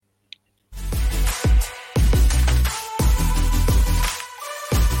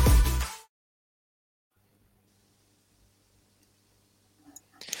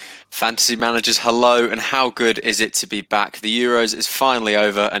Fantasy managers, hello, and how good is it to be back? The Euros is finally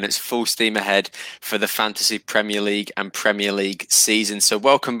over and it's full steam ahead for the Fantasy Premier League and Premier League season. So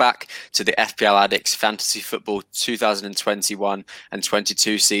welcome back to the FPL Addicts Fantasy Football 2021 and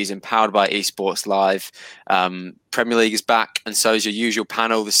 22 season, powered by Esports Live. Premier League is back, and so is your usual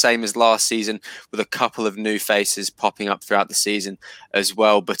panel, the same as last season, with a couple of new faces popping up throughout the season as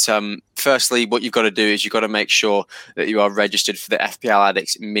well. But firstly, what you've got to do is you've got to make sure that you are registered for the FPL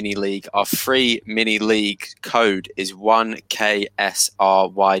Addicts Mini League. Our free Mini League code is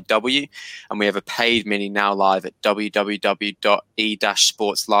 1KSRYW, and we have a paid mini now live at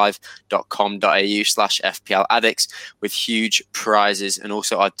www.e-sportslive.com.au/FPL Addicts with huge prizes. And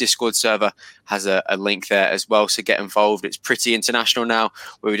also our Discord server has a link there as well, so get involved. It's pretty international now.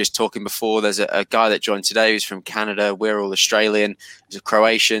 We were just talking before, there's a guy that joined today who's from Canada. We're all Australian. There's a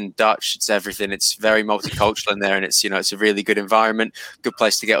Croatian, Dutch, it's everything. It's very multicultural in there, and it's a really good environment, good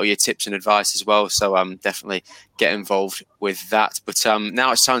place to get all your tips and advice as well. So definitely get involved with that. But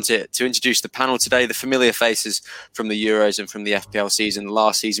now it's time to introduce the panel today, the familiar faces from the Euros and from the FPL season.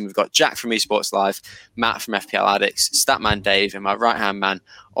 Last season, we've got Jack from Esports Live, Matt from FPL Addicts, Statman Dave, and my right-hand man,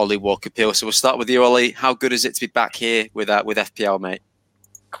 Ollie Walker-Peel. So we'll start with you, Ollie. How good is it to be back here with FPL, mate?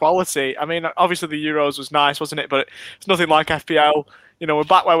 Quality. I mean, obviously the Euros was nice, wasn't it? But it's nothing like FPL. We're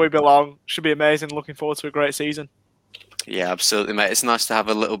back where we belong. Should be amazing. Looking forward to a great season. Yeah, absolutely, mate. It's nice to have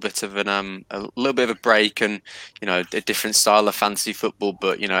a little bit of a break and a different style of fantasy football.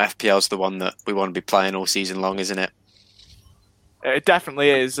 But FPL's the one that we want to be playing all season long, isn't it? It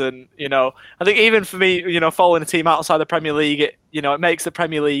definitely is, and I think even for me, following a team outside the Premier League, it makes the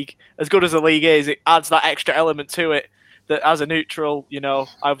Premier League as good as the league is. It adds that extra element to it that as a neutral, I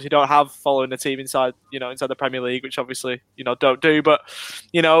obviously don't have following a team inside the Premier League, which obviously don't do. But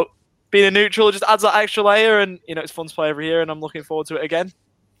being a neutral just adds that extra layer, and it's fun to play every year, and I'm looking forward to it again.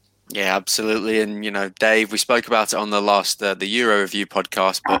 Yeah, absolutely. And, Dave, we spoke about it on the last, the Euro review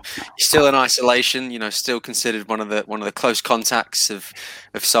podcast, but you're still in isolation, still considered one of the close contacts of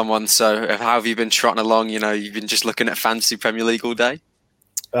someone. So how have you been trotting along? You've been just looking at Fantasy Premier League all day?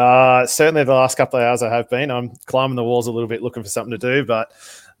 Certainly the last couple of hours I have been. I'm climbing the walls a little bit looking for something to do, but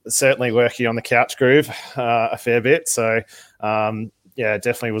certainly working on the couch groove a fair bit. So, yeah,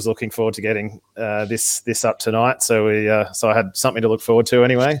 definitely was looking forward to getting this up tonight. So I had something to look forward to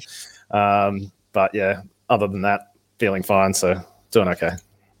anyway. But yeah, other than that, feeling fine. So doing okay.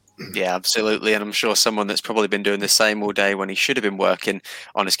 Yeah, absolutely. And I'm sure someone that's probably been doing the same all day when he should have been working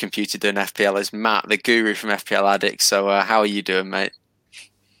on his computer doing FPL is Matt, the guru from FPL Addicts. So how are you doing, mate?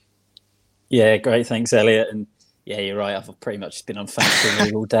 Yeah, great. Thanks, Elliot. And yeah, you're right. I've pretty much been on Fantasy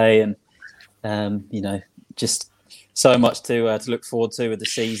League all day, and just so much to look forward to with the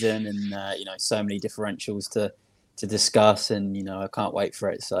season, and so many differentials to discuss, and I can't wait for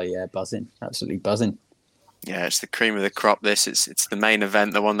it. So yeah, buzzing, absolutely buzzing. Yeah, it's the cream of the crop. It's the main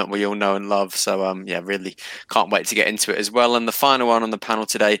event, the one that we all know and love. So yeah, really can't wait to get into it as well. And the final one on the panel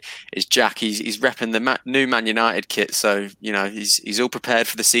today is Jack. He's repping the new Man United kit. So he's all prepared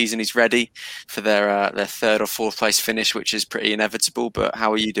for the season. He's ready for their third or fourth place finish, which is pretty inevitable. But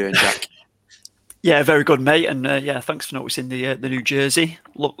how are you doing, Jack? Yeah, very good, mate. And yeah, thanks for noticing the new jersey.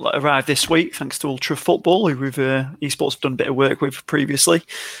 Arrived this week, thanks to Ultra Football, who we've Esports have done a bit of work with previously.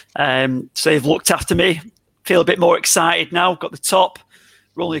 So they've looked after me. Feel a bit more excited now. Got the top.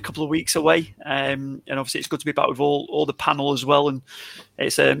 We're only a couple of weeks away, and obviously it's good to be back with all the panel as well. And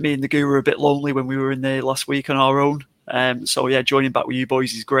it's me and the Guru were a bit lonely when we were in there last week on our own. So yeah, joining back with you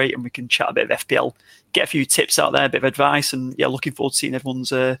boys is great, and we can chat a bit of FPL, get a few tips out there, a bit of advice, and yeah, looking forward to seeing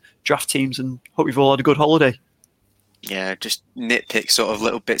everyone's draft teams, and hope you've all had a good holiday. Yeah, just nitpick sort of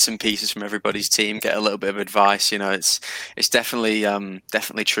little bits and pieces from everybody's team, get a little bit of advice. It's definitely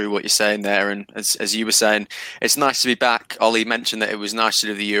true what you're saying there. And as you were saying, it's nice to be back. Ollie mentioned that it was nice to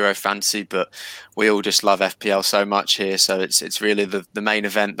do the Euro Fantasy, but we all just love FPL so much here. So it's really the main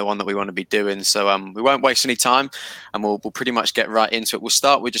event, the one that we want to be doing. So we won't waste any time, and we'll pretty much get right into it. We'll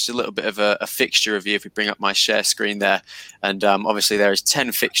start with just a little bit of a fixture review if we bring up my share screen there. And obviously there is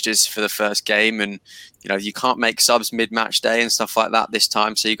 10 fixtures for the first game, and you can't make subs mid-match day and stuff like that this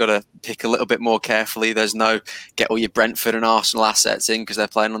time, so you've got to pick a little bit more carefully. There's no get all your Brentford and Arsenal assets in because they're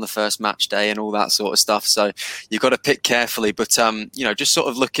playing on the first match day and all that sort of stuff, so you've got to pick carefully. But just sort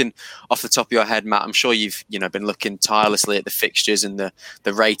of looking off the top of your head, Matt, I'm sure you've been looking tirelessly at the fixtures and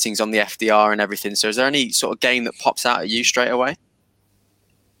the ratings on the FDR and everything, so is there any sort of game that pops out at you straight away?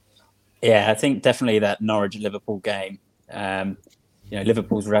 Yeah, I think definitely that Norwich-Liverpool game.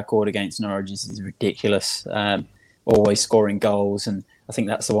 Liverpool's record against Norwich is ridiculous. Always scoring goals, and I think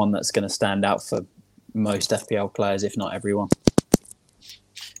that's the one that's going to stand out for most FPL players, if not everyone.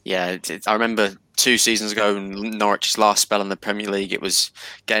 Yeah, I remember 2 seasons ago, Norwich's last spell in the Premier League, it was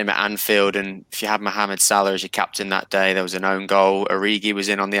game at Anfield, and if you had Mohamed Salah as your captain that day, there was an own goal. Origi was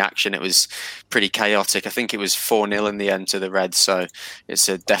in on the action. It was pretty chaotic. I think it was 4-0 in the end to the Reds, so it's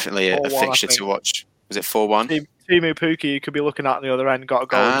definitely a 4-1, fixture to watch. Was it 4-1? Timu Pukki, you could be looking at on the other end, got a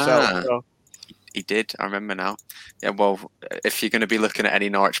goal himself. So. He did. I remember now. Yeah, well, if you're going to be looking at any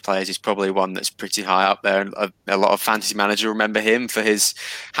Norwich players, he's probably one that's pretty high up there. And a lot of fantasy managers remember him for his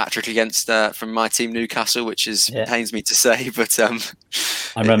hat-trick against from my team, Newcastle, which pains me to say. But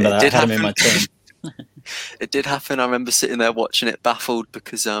I remember that. I had him in my team. It did happen. I remember sitting there watching it, baffled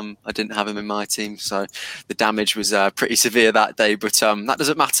because I didn't have him in my team. So the damage was pretty severe that day. But that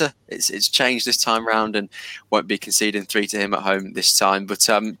doesn't matter. It's changed this time round, and won't be conceding 3 to him at home this time. But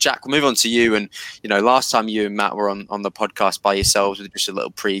Jack, we'll move on to you. And last time you and Matt were on the podcast by yourselves with just a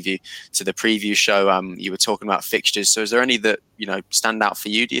little preview to the preview show. You were talking about fixtures. So is there any that stand out for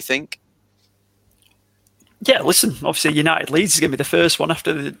you, do you think? Yeah, listen, obviously United Leeds is going to be the first one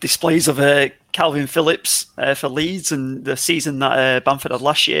after the displays of Calvin Phillips for Leeds and the season that Bamford had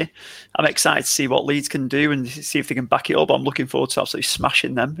last year. I'm excited to see what Leeds can do and see if they can back it up. I'm looking forward to absolutely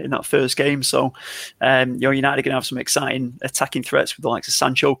smashing them in that first game. So, United are going to have some exciting attacking threats with the likes of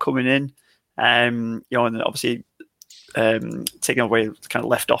Sancho coming in. And obviously taking away kind of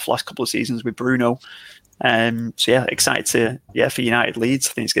left off last couple of seasons with Bruno. So yeah, excited for United Leeds.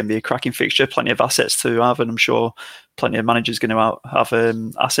 I think it's going to be a cracking fixture, plenty of assets to have, and I'm sure plenty of managers going to have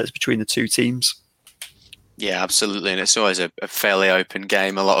assets between the two teams. Yeah, absolutely. And it's always a fairly open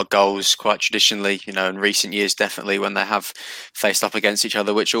game. A lot of goals, quite traditionally, in recent years, definitely when they have faced up against each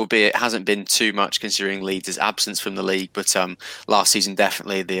other, which albeit hasn't been too much considering Leeds' absence from the league. But last season,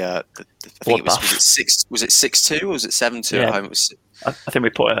 definitely I think it was it 6-2 or was it 7-2 at home? It was. I think we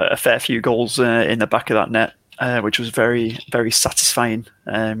put a fair few goals in the back of that net, which was very, very satisfying.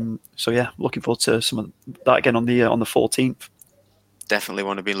 So yeah, looking forward to some of that again on the 14th. Definitely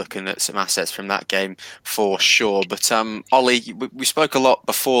want to be looking at some assets from that game for sure. But Ollie, we spoke a lot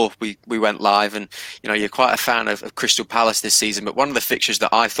before we went live, and you're quite a fan of Crystal Palace this season. But one of the fixtures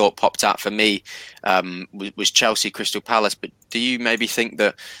that I thought popped out for me was Chelsea Crystal Palace. But do you maybe think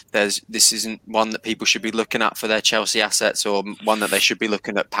that this isn't one that people should be looking at for their Chelsea assets, or one that they should be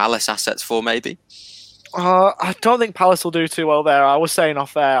looking at Palace assets for maybe? I don't think Palace will do too well there. I was saying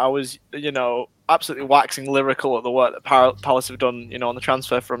off air, I was absolutely waxing lyrical at the work that Palace have done, on the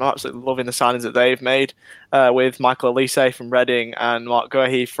transfer front. I'm absolutely loving the signings that they've made with Michael Olise from Reading and Mark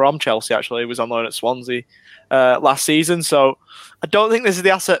Guehi from Chelsea, actually, who was on loan at Swansea last season. So I don't think this is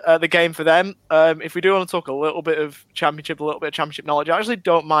the game for them. If we do want to talk a little bit of Championship knowledge, I actually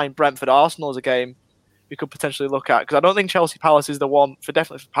don't mind Brentford Arsenal as a game we could potentially look at, because I don't think Chelsea Palace is the one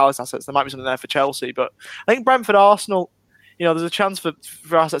definitely for Palace assets. There might be something there for Chelsea, but I think Brentford Arsenal, there's a chance for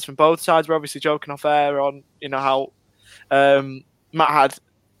assets from both sides. We're obviously joking off air on how Matt had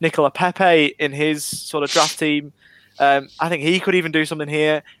Nicola Pepe in his sort of draft team. I think he could even do something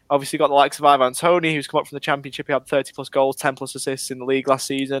here. Obviously got the likes of Ivan Toney, who's come up from the Championship. He had 30 plus goals, 10 plus assists in the league last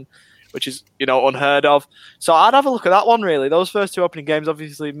season, which is unheard of. So I'd have a look at that one, really. Those first two opening games,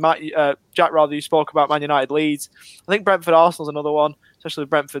 obviously, Jack, rather, you spoke about Man United Leeds. I think Brentford Arsenal's another one, especially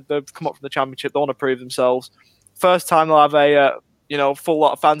Brentford. They've come up from the Championship. They want to prove themselves. First time they'll have a full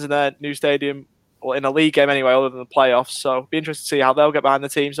lot of fans in their new stadium, or in a league game anyway, other than the playoffs. So it'll be interesting to see how they'll get behind the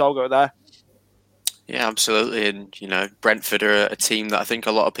team. So I'll go there. Yeah, absolutely. And Brentford are a team that I think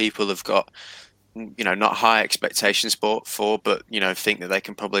a lot of people have got not high expectations for, but think that they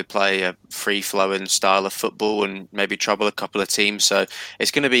can probably play a free-flowing style of football and maybe trouble a couple of teams. So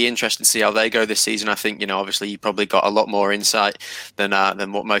it's going to be interesting to see how they go this season. I think obviously you probably got a lot more insight than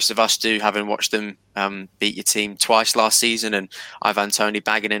what most of us do, having watched them beat your team twice last season, and Ivan Toney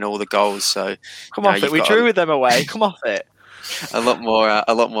bagging in all the goals. So come off it, we drew with them away. Come off it. A lot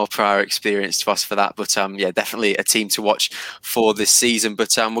more prior experience to us for that, but definitely a team to watch for this season.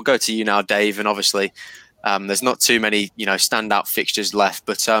 But we'll go to you now, Dave, and obviously there's not too many standout fixtures left,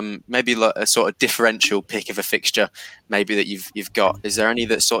 but maybe a sort of differential pick of a fixture maybe that you've got. Is there any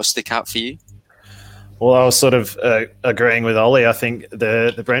that sort of stick out for you? Well, I was sort of agreeing with Ollie. I think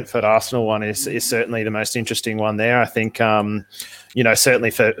the Brentford Arsenal one is certainly the most interesting one there. I think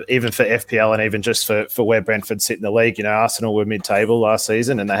certainly for FPL and even just for where Brentford sit in the league, Arsenal were mid-table last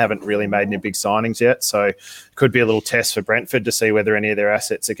season and they haven't really made any big signings yet. So it could be a little test for Brentford to see whether any of their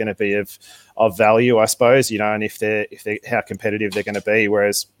assets are going to be of value, I suppose, and if they're how competitive they're going to be.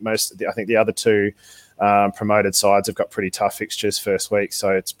 Whereas I think the other two promoted sides have got pretty tough fixtures first week.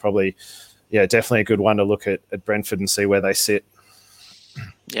 So it's probably, definitely a good one to look at Brentford and see where they sit.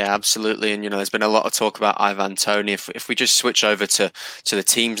 Yeah, absolutely. And there's been a lot of talk about Ivan Toney. If we just switch over to the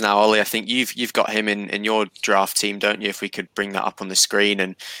teams now, Ollie, I think you've got him in your draft team, don't you? If we could bring that up on the screen,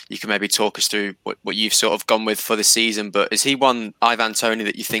 and you can maybe talk us through what you've sort of gone with for the season. But is he one Ivan Toney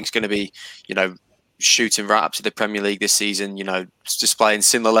that you think is going to be, shooting right up to the Premier League this season? Displaying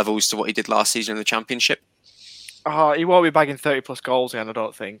similar levels to what he did last season in the Championship? Oh, he won't be bagging 30 plus goals again, I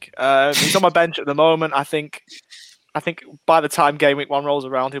don't think. He's on my bench at the moment. I think by the time game week 1 rolls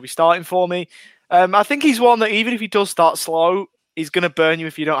around, he'll be starting for me. I think he's one that even if he does start slow, he's going to burn you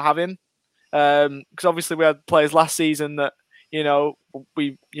if you don't have him. Because obviously we had players last season that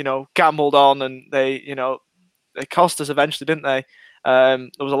we gambled on, and they cost us eventually, didn't they? There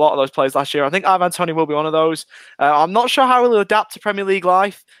was a lot of those players last year. I think Ivan Toney will be one of those. I'm not sure how he'll adapt to Premier League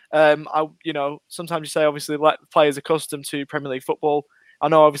life. Sometimes you say obviously let players accustomed to Premier League football. I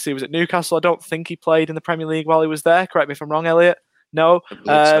know obviously he was at Newcastle. I don't think he played in the Premier League while he was there. Correct me if I'm wrong, Elliot. No.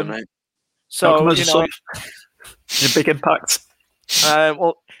 Mate. So a big impact.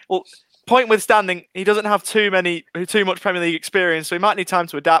 Well, point withstanding, he doesn't have too much Premier League experience, so he might need time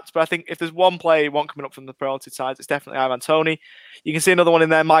to adapt. But I think if there's one player you want coming up from the promoted sides, it's definitely Ivan Toney. You can see another one in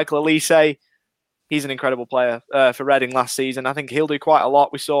there, Michael Elise. He's an incredible player for Reading last season. I think he'll do quite a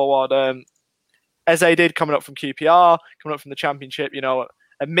lot. We saw what Eze did coming up from QPR, coming up from the Championship.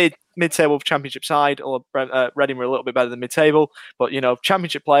 A mid-table Championship side, or Reading were a little bit better than mid-table, but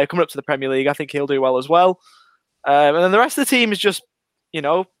Championship player coming up to the Premier League. I think he'll do well as well. And then the rest of the team is just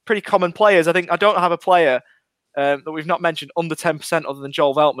pretty common players. I think I don't have a player that we've not mentioned under 10% other than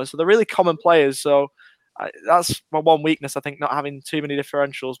Joel Veltman. So they're really common players. So that's my one weakness, I think, not having too many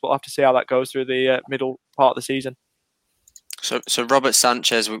differentials. But we'll have to see how that goes through the middle part of the season. So Robert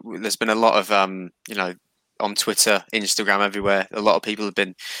Sanchez, there's been a lot of on Twitter, Instagram, everywhere. A lot of people have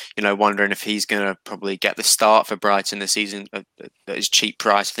been, wondering if he's going to probably get the start for Brighton this season at his cheap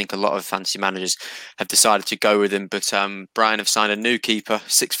price. I think a lot of fantasy managers have decided to go with him. But Brighton have signed a new keeper,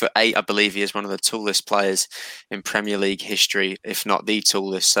 6'8", I believe he is one of the tallest players in Premier League history, if not the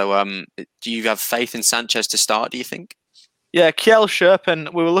tallest. So do you have faith in Sanchez to start, do you think? Yeah, Kjell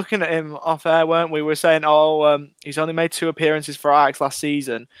Scherpen, we were looking at him off air, weren't we? We were saying, he's only made 2 appearances for Ajax last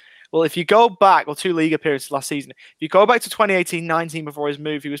season. Well, if you go back, or 2 league appearances last season, if you go back to 2018-19 before his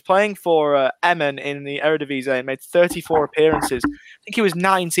move, he was playing for Emmen in the Eredivisie and made 34 appearances. I think he was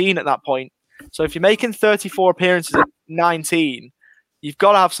 19 at that point. So if you're making 34 appearances at 19, you've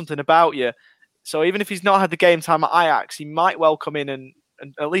got to have something about you. So even if he's not had the game time at Ajax, he might well come in and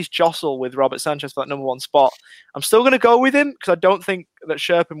at least jostle with Robert Sanchez for that number 1 spot. I'm still going to go with him because I don't think that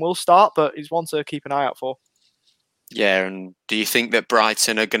Scherpen will start, but he's one to keep an eye out for. Yeah, and do you think that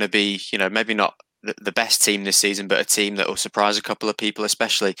Brighton are going to be, maybe not the best team this season, but a team that will surprise a couple of people,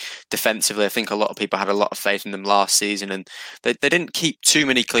 especially defensively? I think a lot of people had a lot of faith in them last season, and they didn't keep too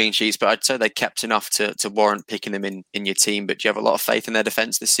many clean sheets, but I'd say they kept enough to warrant picking them in your team. But do you have a lot of faith in their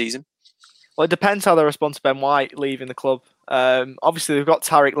defence this season? Well, it depends how they respond to Ben White leaving the club. Obviously, they've got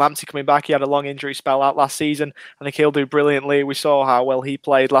Tariq Lamptey coming back. He had a long injury spell out last season. I think he'll do brilliantly. We saw how well he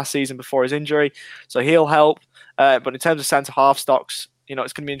played last season before his injury, so he'll help. But in terms of centre-half stocks,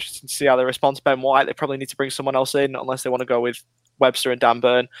 it's going to be interesting to see how they respond to Ben White. They probably need to bring someone else in unless they want to go with Webster and Dan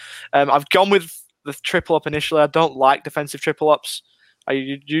Burn. I've gone with the triple up initially. I don't like defensive triple ups. I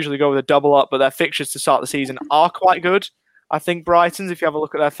usually go with a double up, but their fixtures to start the season are quite good. I think Brighton's, if you have a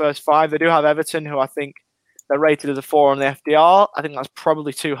look at their first 5, they do have Everton, who I think they're rated as a 4 on the FDR. I think that's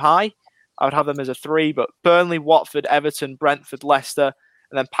probably too high. I would have them as a 3, but Burnley, Watford, Everton, Brentford, Leicester,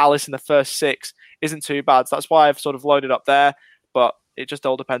 and then Palace in the first 6 isn't too bad. So that's why I've sort of loaded up there, but it just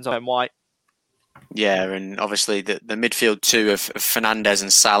all depends on White. Yeah, and obviously the midfield too of Fernandes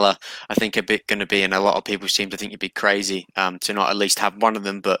and Salah, I think are going to be in a lot of people's teams. I think you'd be crazy to not at least have one of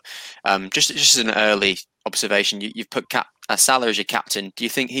them. But just as an early observation, you've put Salah as your captain. Do you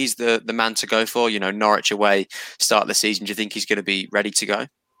think he's the man to go for? Norwich away, start of the season. Do you think he's going to be ready to go?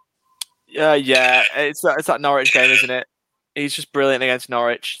 Yeah, it's that Norwich game, isn't it? He's just brilliant against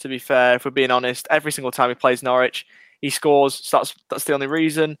Norwich, to be fair. If we're being honest, every single time he plays Norwich, he scores. So that's the only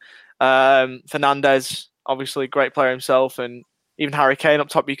reason. Fernandes, obviously, great player himself, and even Harry Kane up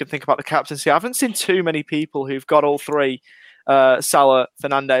top. You can think about the captaincy. I haven't seen too many people who've got all 3, Salah,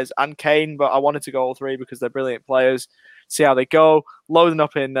 Fernandes, and Kane, but I wanted to go all 3 because they're brilliant players. See how they go, loading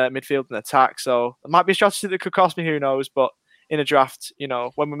up in midfield and attack. So it might be a strategy that could cost me. Who knows? But in a draft,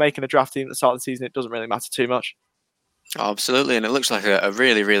 when we're making a draft team at the start of the season, it doesn't really matter too much. Oh, absolutely, and it looks like a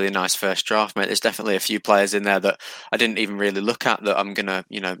really, really nice first draft, mate. There's definitely a few players in there that I didn't even really look at that I'm gonna,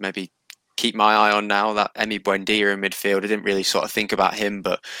 maybe keep my eye on now. That Emi Buendia in midfield, I didn't really sort of think about him,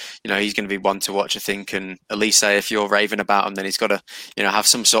 but he's going to be one to watch, I think. And Elise, if you're raving about him, then he's got to have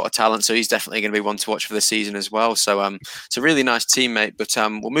some sort of talent. So he's definitely going to be one to watch for the season as well. So it's a really nice teammate. But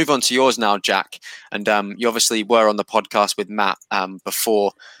we'll move on to yours now, Jack. And you obviously were on the podcast with Matt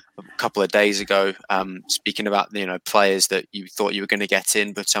before a couple of days ago, speaking about players that you thought you were going to get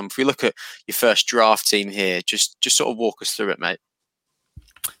in. But if we look at your first draft team here, just sort of walk us through it, mate.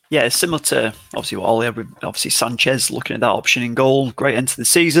 Yeah, similar to obviously what Ollie had with obviously Sanchez looking at that option in goal. Great end to the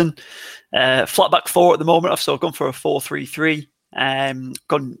season. Flat back four at the moment. I've gone for a 4-3-3.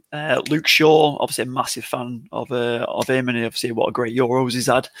 Gone Luke Shaw, obviously a massive fan of him, and obviously what a great Euros he's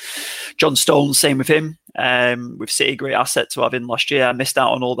had. John Stones, same with him. With City, great asset to have in last year. I missed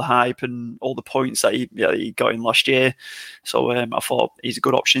out on all the hype and all the points that he got in last year, so I thought he's a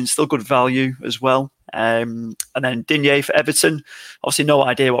good option, still good value as well. And then Digne for Everton. Obviously, no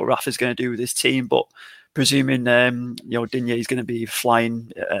idea what Rafa's going to do with his team, but presuming Digne is going to be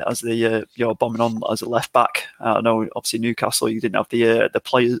flying as the bombing on as a left back. I know obviously Newcastle, you didn't have the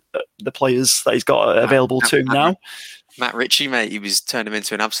players that he's got available to him now. Matt Ritchie, mate, he was turned him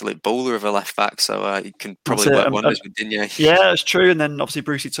into an absolute bowler of a left back, so he can probably work wonders with Digne. Yeah, that's true. And then obviously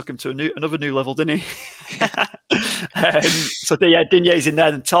Brucey took him to another new level, didn't he? Digne's in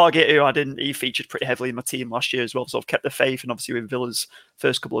there. And Target, who he featured pretty heavily in my team last year as well, so I've kept the faith. And obviously with Villa's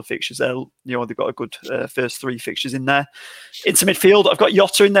first couple of fixtures there, they've got a good first three fixtures in there. Into midfield, I've got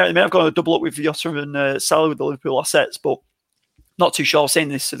Jota in there. I mean, I've got a double up with Jota and Salah with the Liverpool assets, but not too sure. I was saying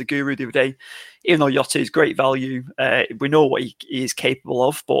this to the Guru the other day. Even though Jota is great value, we know what he is capable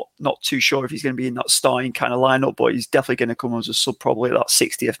of, but not too sure if he's going to be in that starting kind of lineup. But he's definitely going to come as a sub, probably at that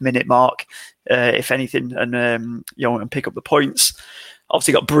 60th minute mark, if anything, and and pick up the points.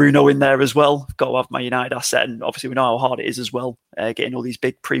 Obviously, got Bruno in there as well. Got to have my United asset, and obviously we know how hard it is as well, getting all these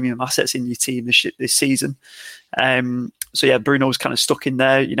big premium assets in your team this season. Bruno's kind of stuck in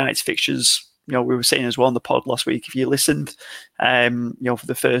there. United's fixtures. We were saying as well on the pod last week, if you listened, for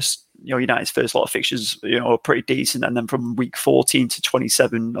the first, United's first lot of fixtures, are pretty decent. And then from week 14 to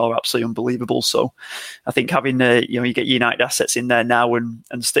 27 are absolutely unbelievable. So I think having, you get United assets in there now and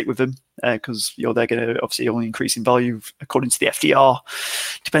stick with them because, they're going to obviously only increase in value according to the FDR.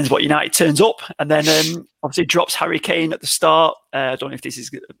 Depends what United turns up. And then obviously drops Harry Kane at the start. I don't know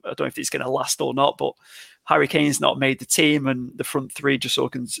if it's going to last or not, but Harry Kane's not made the team, and the front three just so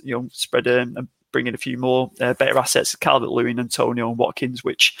can spread and bring in a few more better assets: Calvert-Lewin, Antonio, and Watkins,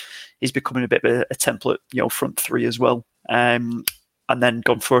 which is becoming a bit of a template front three as well. And then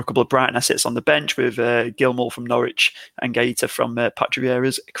gone for a couple of Brighton assets on the bench with Gilmore from Norwich and Gaeta from Patrick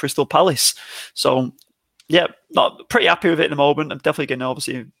Vieira's Crystal Palace. So not pretty happy with it at the moment. I'm definitely going to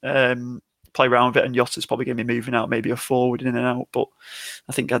obviously play around with it, and Jota's probably going to be moving out, maybe a forward in and out. But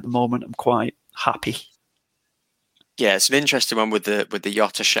I think at the moment I'm quite happy. Yeah, it's an interesting one with the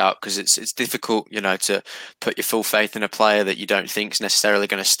Jota shout because it's difficult, to put your full faith in a player that you don't think is necessarily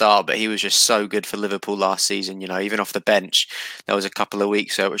going to start. But he was just so good for Liverpool last season. Even off the bench, there was a couple of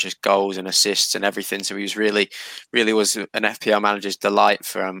weeks where it was just goals and assists and everything. So he was really was an FPL manager's delight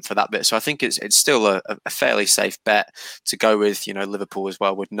for that bit. So I think it's still a fairly safe bet to go with. Liverpool as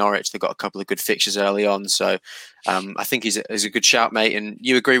well with Norwich. They've got a couple of good fixtures early on. So I think he's a good shout, mate. And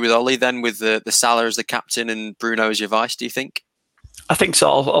you agree with Ollie then with the Salah as the captain and Bruno as your vice, do you think? I think so.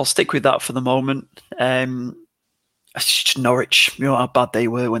 I'll stick with that for the moment. It's just Norwich, how bad they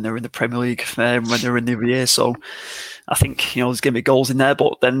were when they were in the Premier League, when they were in the other year. So I think, there's going to be goals in there.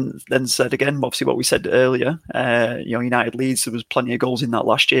 But then said again, obviously what we said earlier, United Leeds, there was plenty of goals in that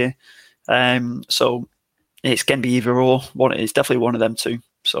last year. So it's going to be either or. It's definitely one of them two.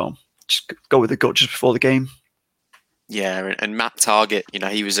 So just go with the gut just before the game. Yeah, and Matt Target,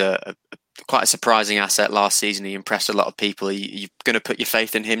 he was quite a surprising asset last season. He impressed a lot of people. Are you going to put your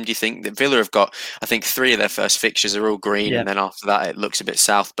faith in him, do you think? That Villa have got, I think, 3 of their first fixtures are all green, and then after that it looks a bit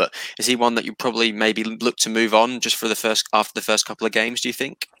south. But is he one that you probably maybe look to move on just for after the first couple of games, do you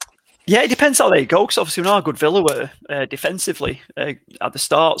think? Yeah, it depends how they go, because obviously we know how good Villa were defensively at the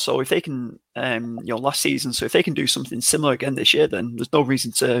start. So if they can, last season, so if they can do something similar again this year, then there's no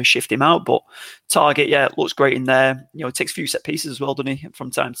reason to shift him out. But Target, looks great in there. It takes a few set pieces as well, doesn't he,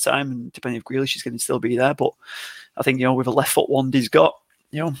 from time to time, and depending if Grealish is going to still be there. But I think, with a left foot wand he's got,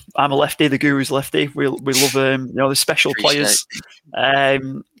 I'm a lefty, the Guru's lefty. We love, the special players.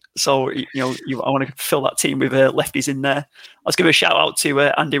 So, I want to fill that team with lefties in there. Let's give a shout out to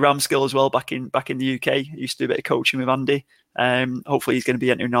Andy Ramskill as well, back in the UK. I used to do a bit of coaching with Andy. Hopefully he's going to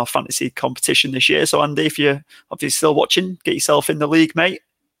be entering our fantasy competition this year. So, Andy, if you're obviously still watching, get yourself in the league, mate.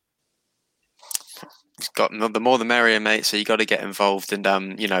 it's got the more the merrier, mate. So you got to get involved.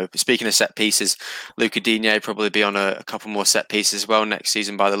 And you know, speaking of set pieces, Luca Digne probably be on a couple more set pieces as well next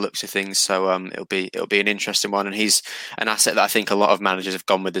season by the looks of things. So it'll be an interesting one. And he's an asset that I think a lot of managers have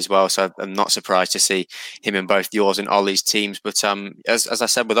gone with as well. So I'm not surprised to see him in both yours and Ollie's teams. But as I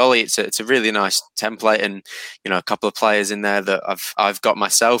said with Ollie, it's a really nice template, and you know, a couple of players in there that I've got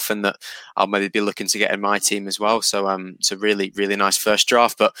myself and that I'll maybe be looking to get in my team as well. So it's a really nice first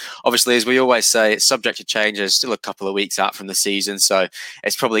draft. But obviously, as we always say, it's subject to change. There's still a couple of weeks out from the season, so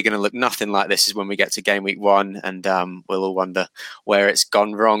it's probably going to look nothing like this as when we get to game week 1, and we'll all wonder where it's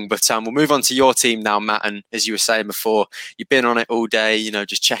gone wrong. But we'll move on to your team now, Matt. And as you were saying before, you've been on it all day, you know,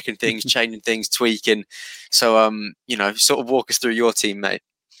 just checking things, changing things, tweaking. So you know, sort of walk us through your team, mate.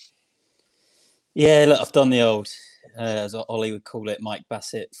 Yeah, look, I've done the old, as Ollie would call it, Mike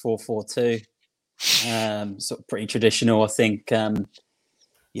Bassett 4-4-2. Sort of pretty traditional, I think.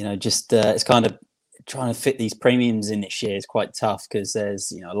 You know, just it's kind of trying to fit these premiums in this year is quite tough because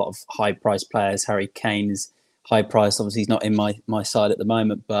there's, you know, a lot of high priced players. Harry Kane is high priced. Obviously, he's not in my side at the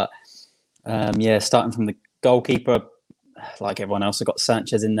moment, but yeah, starting from the goalkeeper, like everyone else, I've got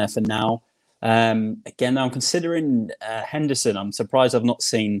Sanchez in there for now. Again, I'm considering Henderson. I'm surprised I've not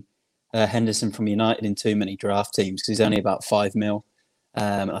seen Henderson from United in too many draft teams because he's only about 5 mil.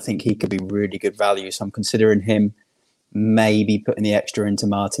 I think he could be really good value. So I'm considering him, maybe putting the extra into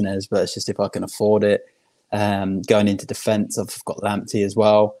Martinez, but it's just if I can afford it. Going into defence, I've got Lamptey as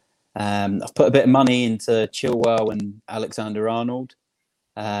well. I've put a bit of money into Chilwell and Alexander-Arnold.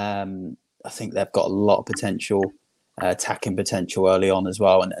 I think they've got a lot of potential, attacking potential early on as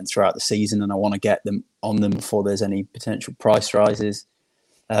well and throughout the season, and I want to get them on them before there's any potential price rises.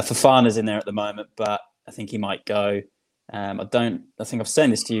 Fofana's in there at the moment, but I think he might go. I think I was saying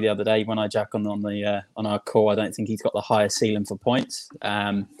this to you the other day when I jack on our call. I don't think he's got the highest ceiling for points,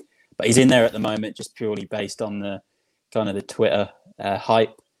 but he's in there at the moment just purely based on the kind of the Twitter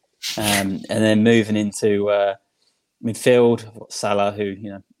hype. And then moving into midfield, I've got Salah, who,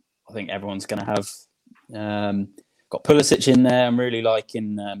 you know, I think everyone's going to have. Got Pulisic in there. I'm really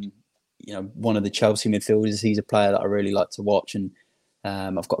liking, you know, one of the Chelsea midfielders. He's a player that I really like to watch, and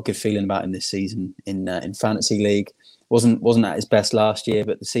I've got a good feeling about him this season in fantasy league. Wasn't at his best last year,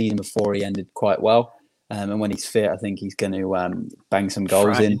 but the season before he ended quite well. And when he's fit, I think he's going to bang some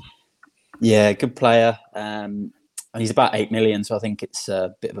goals in. Yeah, good player. And he's about 8 million, so I think it's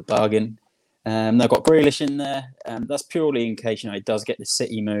a bit of a bargain. I've got Grealish in there. That's purely in case, you know, he does get the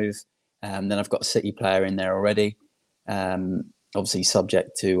City move. Then I've got a City player in there already. Obviously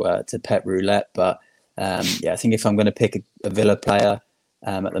subject to Pep Roulette, but yeah, I think if I'm going to pick a Villa player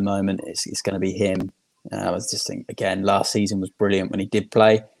at the moment, it's going to be him. I was just thinking, again, last season was brilliant when he did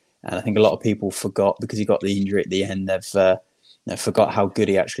play, and I think a lot of people forgot because he got the injury at the end. They've forgot how good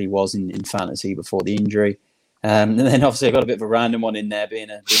he actually was in fantasy before the injury. And then obviously I got a bit of a random one in there, being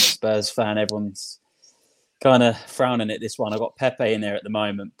a Spurs fan. Everyone's kind of frowning at this one. I've got Pepe in there at the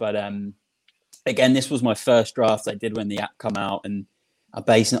moment, but again, this was my first draft I did when the app come out, and I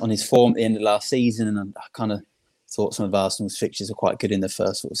based it on his form at the end of last season, and I kind of thought some of Arsenal's fixtures are quite good in the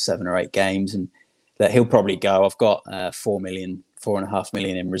first sort of 7 or 8 games, and that he'll probably go. I've got 4.5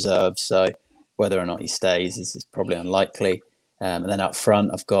 million in reserves, so whether or not he stays is probably unlikely. And then up front,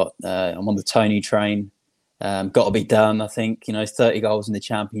 I've got I'm on the Tony train. Got to be done. I think, you know, 30 goals in the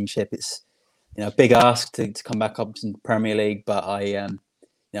Championship. It's, you know, a big ask to come back up to the Premier League, but I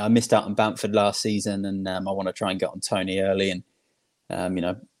missed out on Bamford last season, and I want to try and get on Tony early. And you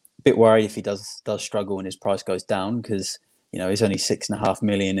know, a bit worried if he does struggle and his price goes down because, you know, he's only 6.5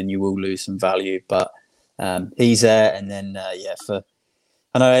 million, and you will lose some value. But he's there, and then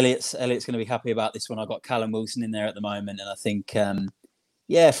I know Elliot's going to be happy about this one. I've got Callum Wilson in there at the moment, and I think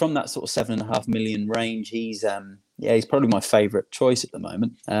from that sort of 7.5 million range, he's probably my favourite choice at the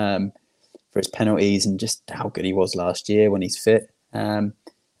moment for his penalties and just how good he was last year when he's fit. And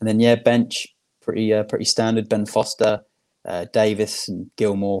then bench pretty standard. Ben Foster, Davis, and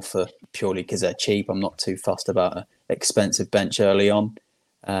Gilmore for purely because they're cheap. I'm not too fussed about an expensive bench early on.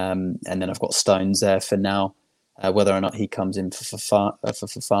 And then I've got Stones there for now. Whether or not he comes in for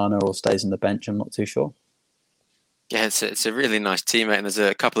Fofana or stays on the bench, I'm not too sure. Yeah, it's a really nice teammate, and there's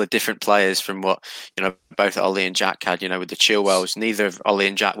a couple of different players from what, you know, both Ollie and Jack had, you know, with the Chilwells. Neither of Ollie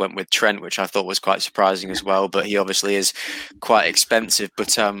and Jack went with Trent, which I thought was quite surprising as well, but he obviously is quite expensive.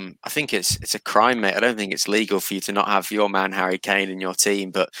 But I think it's a crime, mate. I don't think it's legal for you to not have your man Harry Kane in your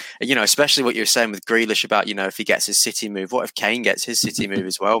team. But, you know, especially what you were saying with Grealish about, you know, if he gets his City move, what if Kane gets his City move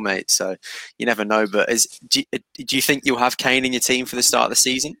as well, mate? So you never know. But do you think you'll have Kane in your team for the start of the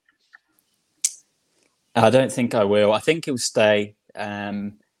season? I don't think I will. I think he'll stay.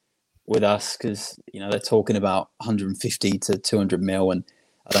 One with us because they're talking about 150 to 200 mil, and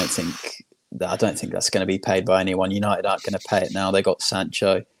I don't think that's going to be paid by anyone. United aren't going to pay it now. They got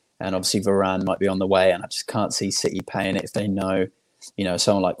Sancho, and obviously Varane might be on the way, and I just can't see City paying it if they know,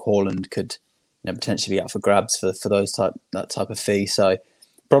 someone like Haaland could potentially be up for grabs for that type of fee. So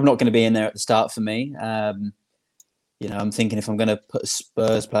probably not going to be in there at the start for me. I'm thinking if I'm going to put a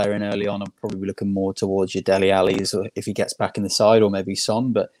Spurs player in early on, I'm probably looking more towards your Dele Allis, or if he gets back in the side, or maybe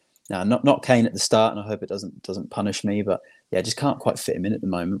Son. But no, not Kane at the start, and I hope it doesn't punish me. But yeah, just can't quite fit him in at the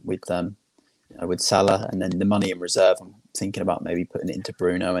moment with Salah, and then the money in reserve. I'm thinking about maybe putting it into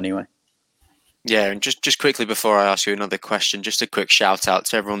Bruno anyway. Yeah, and just quickly before I ask you another question, just a quick shout out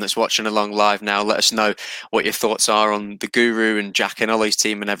to everyone that's watching along live now. Let us know what your thoughts are on the Guru and Jack and Ollie's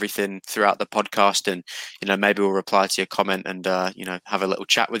team and everything throughout the podcast, and maybe we'll reply to your comment and have a little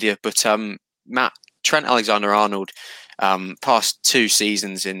chat with you. But Matt, Trent Alexander-Arnold, past 2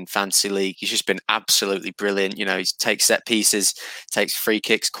 seasons in Fantasy League, he's just been absolutely brilliant. He takes set pieces, takes free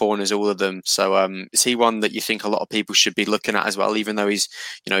kicks, corners, all of them. So is he one that you think a lot of people should be looking at as well, even though he's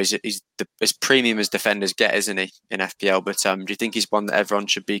as premium as defenders get, isn't he, in FPL? But do you think he's one that everyone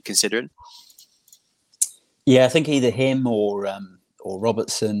should be considering? Yeah, I think either him or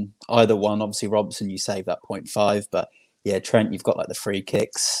Robertson, either one. Obviously Robertson, you save that 0.5, but yeah, Trent, you've got like the free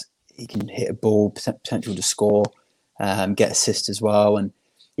kicks. He can hit a ball, potential to score. Get assist as well, and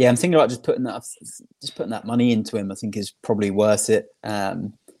yeah, I'm thinking about just putting that money into him. I think is probably worth it.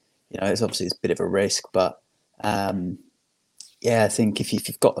 It's obviously a bit of a risk, but I think if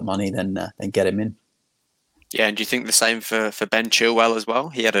you've got the money, then get him in. Yeah, and do you think the same for Ben Chilwell as well?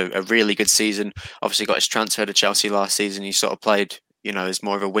 He had a really good season. Obviously, got his transfer to Chelsea last season. He sort of played, as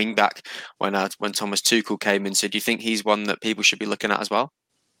more of a wing back when Thomas Tuchel came in. So, do you think he's one that people should be looking at as well?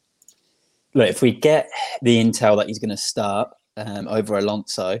 Look, if we get the intel that he's going to start over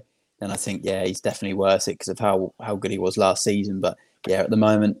Alonso, then I think, he's definitely worth it because of how good he was last season. But yeah, at the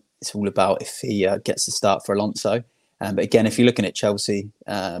moment, it's all about if he gets the start for Alonso. But again, if you're looking at Chelsea,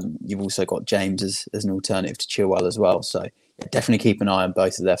 you've also got James as an alternative to Chilwell as well. So definitely keep an eye on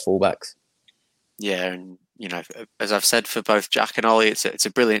both of their fullbacks. Yeah, and as I've said for both Jack and Ollie, it's a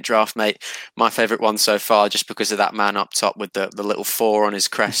brilliant draft, mate. My favourite one so far, just because of that man up top with the little 4 on his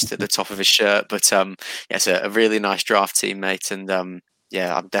crest at the top of his shirt. But it's a really nice draft team, mate. And I'm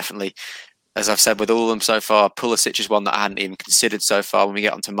definitely, as I've said with all of them so far, Pulisic is one that I hadn't even considered so far. When we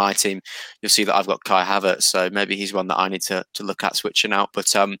get onto my team, you'll see that I've got Kai Havertz, so maybe he's one that I need to look at switching out.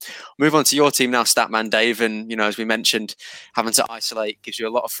 But move on to your team now, Statman Dave, and as we mentioned, having to isolate gives you a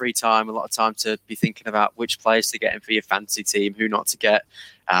lot of free time, a lot of time to be thinking about which players to get in for your fantasy team, who not to get,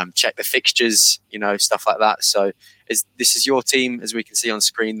 check the fixtures, stuff like that. So this is your team, as we can see on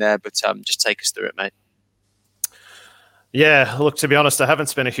screen there, but just take us through it, mate. Yeah, look, to be honest, I haven't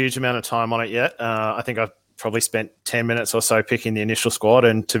spent a huge amount of time on it yet. I think I've probably spent 10 minutes or so picking the initial squad,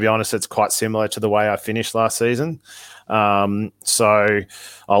 and to be honest, it's quite similar to the way I finished last season. So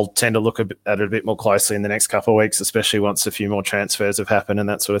I'll tend to look at it a bit more closely in the next couple of weeks, especially once a few more transfers have happened and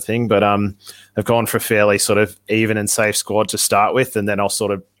that sort of thing. But I've gone for a fairly sort of even and safe squad to start with, and then I'll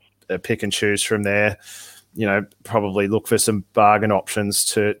sort of pick and choose from there. Probably look for some bargain options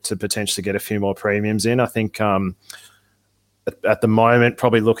to potentially get a few more premiums in. I think at the moment,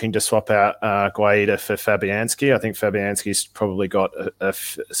 probably looking to swap out Guaita for Fabianski. I think Fabianski's probably got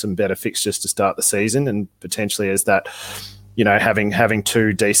some better fixtures to start the season, and potentially as that, having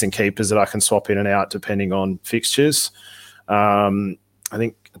 2 decent keepers that I can swap in and out depending on fixtures. I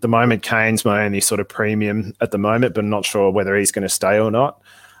think at the moment, Kane's my only sort of premium at the moment, but I'm not sure whether he's going to stay or not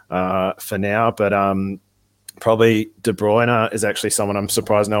for now. But probably De Bruyne is actually someone I'm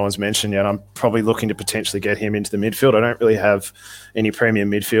surprised no one's mentioned yet. I'm probably looking to potentially get him into the midfield. I don't really have any premium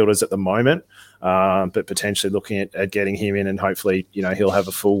midfielders at the moment, but potentially looking at getting him in, and hopefully, he'll have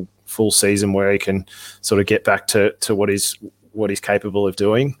a full season where he can sort of get back to what he's capable of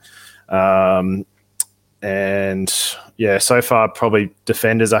doing. And yeah, so far probably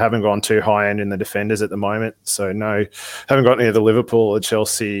defenders. I haven't gone too high end in the defenders at the moment, so no, haven't got any of the Liverpool or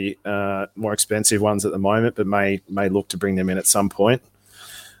Chelsea more expensive ones at the moment, but may look to bring them in at some point.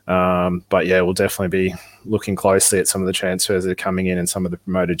 But yeah, we'll definitely be looking closely at some of the transfers that are coming in and some of the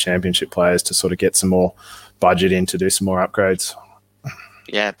promoted championship players to sort of get some more budget in to do some more upgrades.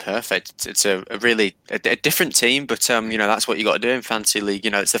 Yeah, perfect. It's a really different team, but that's what you got to do in Fantasy League.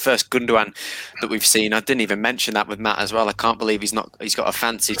 It's the first Gundogan that we've seen. I didn't even mention that with Matt as well. I can't believe he's got a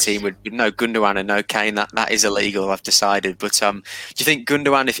fantasy team with no Gundogan and no Kane. That is illegal, I've decided. But do you think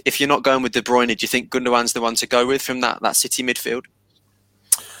Gundogan, if you're not going with De Bruyne, do you think Gundogan's the one to go with from that City midfield?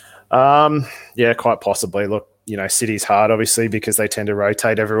 Yeah, quite possibly. Look, City's hard, obviously, because they tend to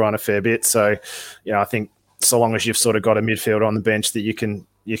rotate everyone a fair bit. So, I think so long as you've sort of got a midfielder on the bench that you can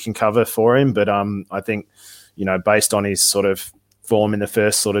cover for him. But I think, based on his sort of form in the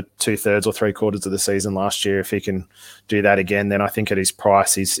first sort of 2/3 or 3/4 of the season last year, if he can do that again, then I think at his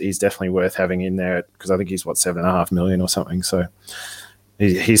price, he's definitely worth having in there, because I think he's 7.5 million or something. So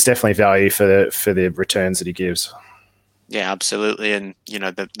he's definitely value for the returns that he gives. Yeah, absolutely. And,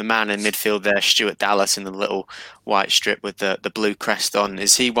 the man in midfield there, Stuart Dallas, in the little white strip with the blue crest on,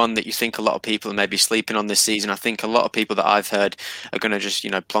 is he one that you think a lot of people are maybe sleeping on this season? I think a lot of people that I've heard are going to just,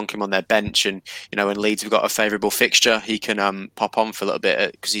 plonk him on their bench. And, when Leeds have got a favourable fixture, he can pop on for a little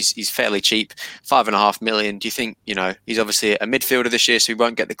bit, because he's fairly cheap, 5.5 million. Do you think, he's obviously a midfielder this year, so he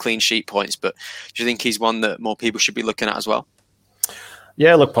won't get the clean sheet points, but do you think he's one that more people should be looking at as well?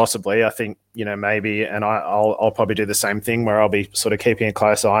 Yeah, look, possibly. I think, maybe, and I'll probably do the same thing, where I'll be sort of keeping a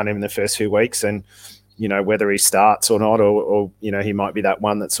close eye on him in the first few weeks, and, whether he starts or not, or he might be that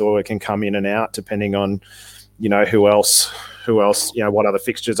one that sort of can come in and out depending on, who else, what other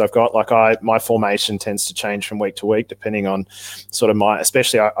fixtures I've got. Like my formation tends to change from week to week depending on sort of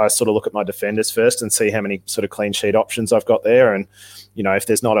especially I sort of look at my defenders first and see how many sort of clean sheet options I've got there. And, if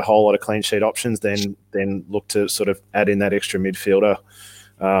there's not a whole lot of clean sheet options, then look to sort of add in that extra midfielder.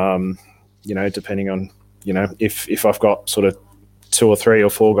 Depending on, if I've got sort of 2 or 3 or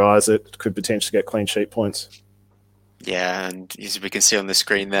 4 guys that could potentially get clean sheet points. Yeah, and as we can see on the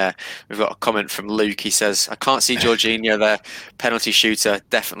screen there, we've got a comment from Luke. He says, I can't see Jorginho there. Penalty shooter,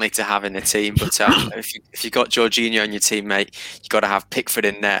 definitely to have in the team. But if you've got Jorginho in your team, mate, you've got to have Pickford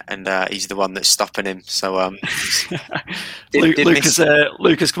in net, and he's the one that's stopping him. So Luke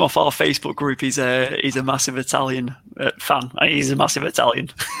has come off our Facebook group. He's a massive Italian fan. He's a massive Italian.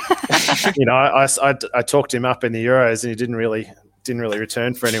 I talked him up in the Euros, and he didn't really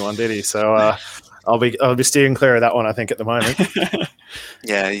return for anyone, did he? So I'll be steering clear of that one, I think, at the moment.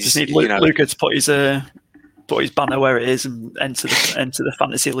 Yeah, just need Luca to put his banner where it is and enter the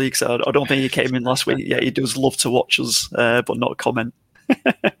fantasy league. So I don't think he came in last week. Yeah, he does love to watch us, but not comment.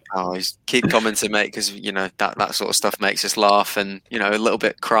 He's keep commenting, mate, because that sort of stuff makes us laugh and a little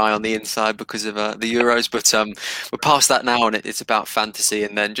bit cry on the inside because of the Euros. But we're past that now, and it's about fantasy.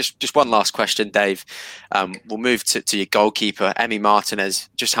 And then just one last question, Dave. We'll move to your goalkeeper, Emi Martinez.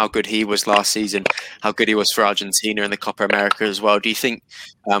 Just how good he was last season, how good he was for Argentina in the Copa America as well. Do you think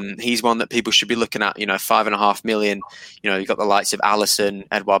he's one that people should be looking at? 5.5 million. You've got the likes of Alisson,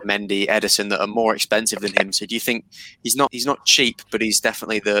 Edouard Mendy, Edison that are more expensive than him. So do you think he's not cheap, but he's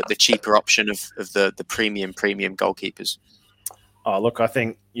definitely the cheaper option of the premium goalkeepers? Oh, look, I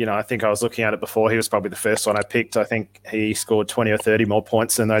think I was looking at it before. He was probably the first one I picked. I think he scored 20 or 30 more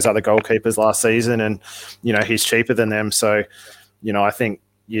points than those other goalkeepers last season, and he's cheaper than them. So, I think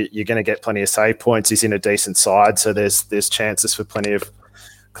you're going to get plenty of save points. He's in a decent side, so there's chances for plenty of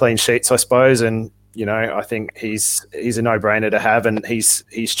clean sheets, I suppose. And I think he's a no-brainer to have, and he's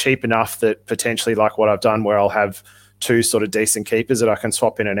cheap enough that potentially, like what I've done, where I'll have 2 sort of decent keepers that I can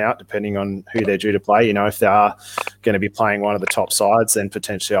swap in and out depending on who they're due to play. If they are going to be playing one of the top sides, then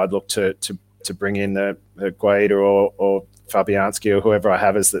potentially I'd look to bring in the Guaita or Fabianski or whoever I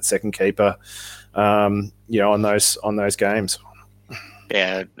have as that second keeper, on those games.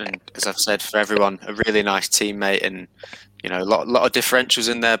 Yeah, and as I've said, for everyone, a really nice teammate, and a lot of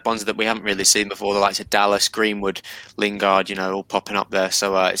differentials in there, ones that we haven't really seen before, the likes of Dallas, Greenwood, Lingard, all popping up there.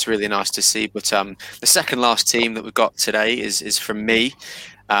 So it's really nice to see. But the second last team that we've got today is from me.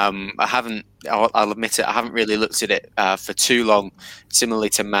 I'll admit it, I haven't really looked at it for too long. Similarly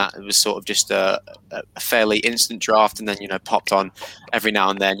to Matt, it was sort of just a fairly instant draft, and then popped on every now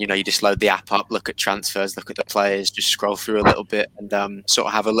and then. You just load the app up, look at transfers, look at the players, just scroll through a little bit, and sort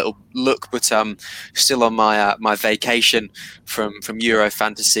of have a little look. But still on my vacation from Euro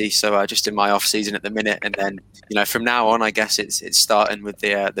Fantasy, so just in my off season at the minute. And then from now on, I guess it's starting with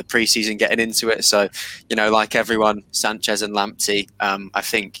the pre-season, getting into it. So like everyone, Sanchez and Lamptey. I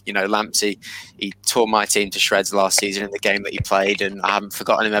think Lamptey, he tore my team to shreds last season in the game that he played, and I haven't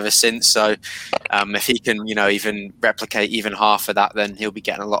forgotten him ever since. So if he can, even replicate even half of that, then he'll be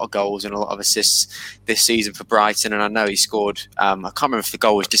getting a lot of goals and a lot of assists this season for Brighton. And I know he scored. I can't remember if the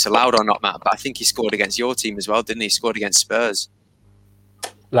goal was disallowed or not, Matt, but I think he scored against your team as well, didn't he? He scored against Spurs.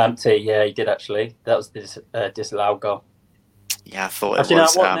 Lamptey, yeah, he did actually. That was this disallowed goal. Yeah, I thought actually, it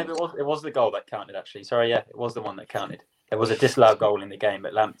was. Maybe it was the goal that counted. Actually, sorry, yeah, it was the one that counted. There was a disallowed goal in the game,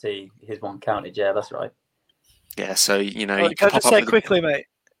 but Lamptey, his one counted. Yeah, that's right. Yeah, so you can I just say quickly, mate?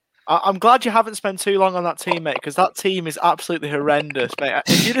 I'm glad you haven't spent too long on that team, mate, because that team is absolutely horrendous, mate.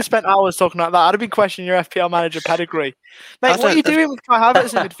 If you'd have spent hours talking like that, I'd have been questioning your FPL manager pedigree, mate. What are you doing with Kai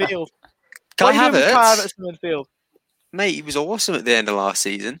Havertz in midfield? What are you doing with Kai Havertz in midfield? Mate, he was awesome at the end of last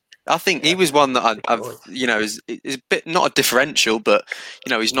season. I think he was one that I've is a bit, not a differential, but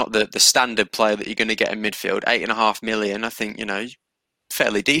he's not the standard player that you're going to get in midfield. 8.5 million, I think,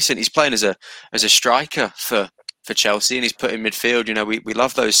 fairly decent. He's playing as a striker for Chelsea, and he's put in midfield. We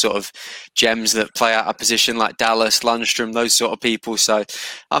love those sort of gems that play out a position like Dallas, Lundstrom, those sort of people. So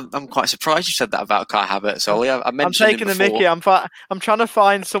I'm quite surprised you said that about Kai Havertz, Ollie. I mentioned I'm taking the mickey. I'm trying to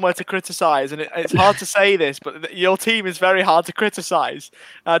find somewhere to criticise, and it's hard to say this, but your team is very hard to criticise.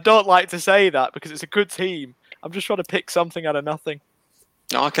 I don't like to say that because it's a good team. I'm just trying to pick something out of nothing.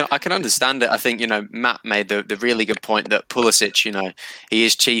 No, I can understand it. I think Matt made the really good point that Pulisic, he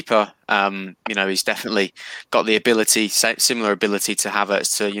is cheaper. He's definitely got the ability, similar ability to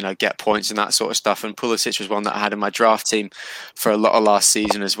Havertz to get points and that sort of stuff. And Pulisic was one that I had in my draft team for a lot of last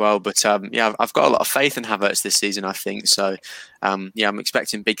season as well. But I've got a lot of faith in Havertz this season, I think. So I'm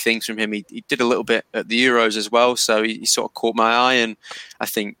expecting big things from him. He did a little bit at the Euros as well, so he sort of caught my eye, and I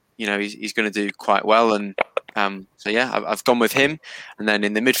think he's going to do quite well. And I've gone with him. And then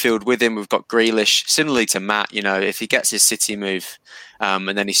in the midfield with him, we've got Grealish. Similarly to Matt, if he gets his City move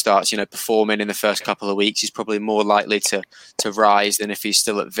and then he starts, performing in the first couple of weeks, he's probably more likely to rise than if he's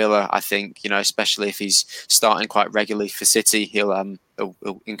still at Villa. I think, especially if he's starting quite regularly for City, he'll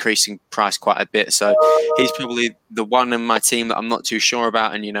increase in price quite a bit. So he's probably the one in my team that I'm not too sure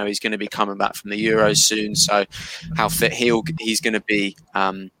about. And, he's going to be coming back from the Euros soon. So how fit he's going to be,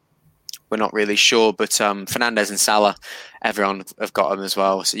 we're not really sure, but Fernandes and Salah, everyone have got them as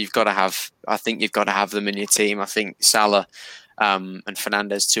well. So you've got to have them in your team. I think Salah and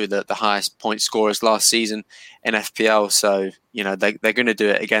Fernandes, two of the highest point scorers last season in FPL. So, they're going to do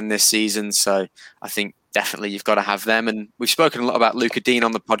it again this season. So I think definitely you've got to have them. And we've spoken a lot about Luca Dean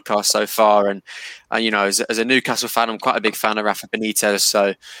on the podcast so far. And, as a Newcastle fan, I'm quite a big fan of Rafa Benitez.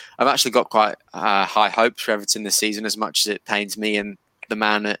 So I've actually got quite high hopes for Everton this season, as much as it pains me and the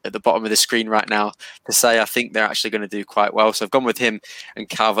man at the bottom of the screen right now to say I think they're actually going to do quite well. So I've gone with him and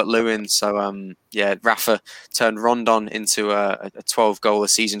Calvert-Lewin. So Rafa turned Rondon into a 12-goal a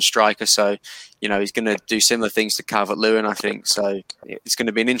season striker. So he's going to do similar things to Calvert-Lewin, I think. So it's going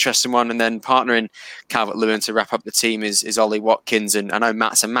to be an interesting one. And then partnering Calvert-Lewin to wrap up the team is Ollie Watkins. And I know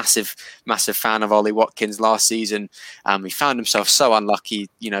Matt's a massive fan of Ollie Watkins last season. He found himself so unlucky.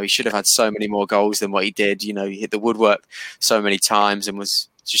 He should have had so many more goals than what he did. He hit the woodwork so many times and was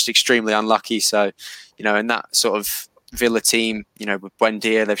just extremely unlucky. So, in that sort of Villa team, with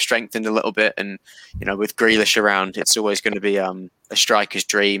Buendia, they've strengthened a little bit, and with Grealish around, it's always going to be a striker's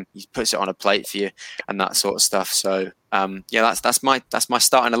dream. He puts it on a plate for you and that sort of stuff. So that's my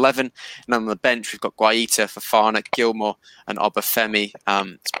starting 11. And on the bench, we've got Guaita, Fofana, Gilmour, and Obafemi.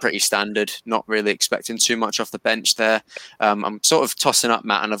 It's pretty standard. Not really expecting too much off the bench there. I'm sort of tossing up,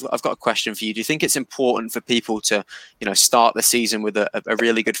 Matt, and I've got a question for you. Do you think it's important for people to start the season with a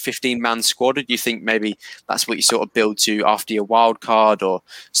really good 15-man squad, or do you think maybe that's what you sort of build to after your wild card or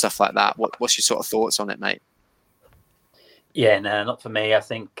stuff like that? What's your sort of thoughts on it, mate? Yeah, no, not for me. I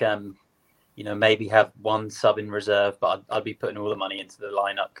think, maybe have one sub in reserve, but I'd be putting all the money into the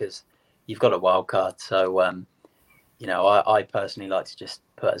lineup because you've got a wild card. So, I personally like to just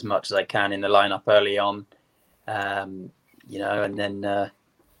put as much as I can in the lineup early on, and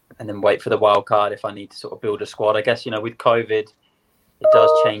then wait for the wild card if I need to sort of build a squad. I guess, with COVID, it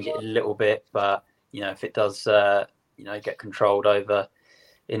does change it a little bit, but, if it does, get controlled over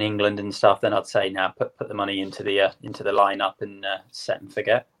in England and stuff, then I'd say now put the money into the lineup and set and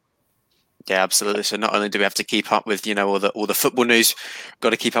forget. Yeah, absolutely. So not only do we have to keep up with all the football news,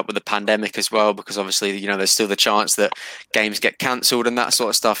 got to keep up with the pandemic as well, because obviously there's still the chance that games get cancelled and that sort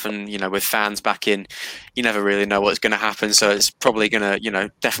of stuff. And with fans back in, you never really know what's going to happen. So it's probably going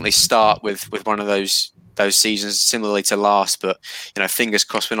to definitely start with one of those seasons similarly to last, but fingers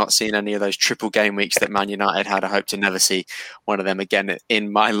crossed we're not seeing any of those triple game weeks that Man United had. I hope to never see one of them again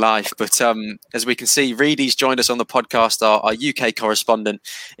in my life. But as we can see, Reedy's joined us on the podcast, our UK correspondent.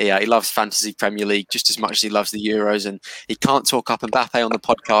 He loves Fantasy Premier League just as much as he loves the Euros, and he can't talk up Mbappe on the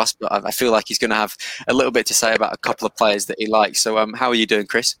podcast, but I feel like he's going to have a little bit to say about a couple of players that he likes. So how are you doing,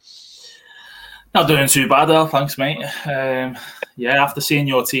 Chris? Not doing too bad, though. Thanks, mate. After seeing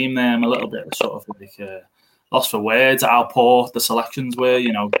your team there, I'm a little bit sort of like lost for words at how poor the selections were.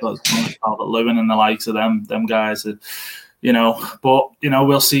 Calvert-Lewin and the likes of them guys. But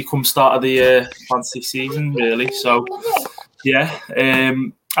we'll see come start of the fantasy season, really. So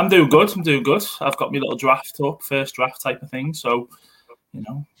I'm doing good. I've got my little draft up, first draft type of thing. So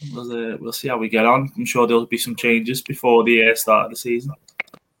we'll see how we get on. I'm sure there'll be some changes before the start of the season.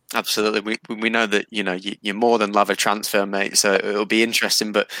 Absolutely. We know that, you more than love a transfer, mate. So it'll be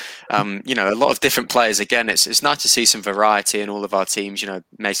interesting. But, a lot of different players. Again, it's nice to see some variety in all of our teams.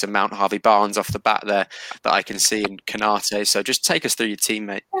 Mason Mount, Harvey Barnes off the bat there that I can see, in Canate. So just take us through your team,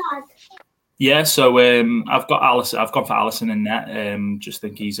 mate. Yeah, so I've got Alisson. I've gone for Alisson in net. Just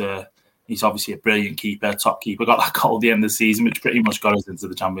think he's obviously a brilliant keeper, top keeper. Got that goal at the end of the season, which pretty much got us into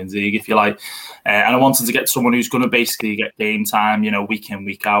the Champions League, if you like. And I wanted to get someone who's going to basically get game time, week in,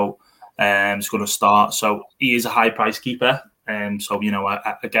 week out. Is going to start. So he is a high price keeper. So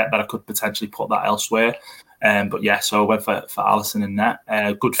I get that I could potentially put that elsewhere. But yeah, so I went for Alisson in net.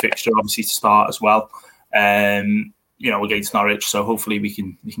 Good fixture, obviously, to start as well. Against Norwich. So hopefully we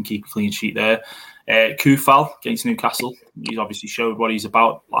can keep a clean sheet there. Kufal against Newcastle. He's obviously showed what he's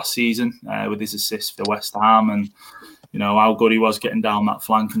about last season with his assist for West Ham, and how good he was getting down that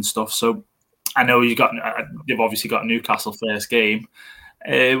flank and stuff. So I know they've obviously got Newcastle first game,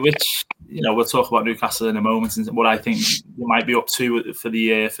 which we'll talk about Newcastle in a moment and what I think they might be up to for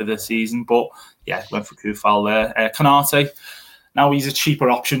the season. But yeah, went for Kufal there. Canate. Now he's a cheaper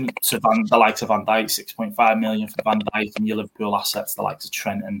option to the likes of Van Dijk, 6.5 million for Van Dijk, and your Liverpool assets, the likes of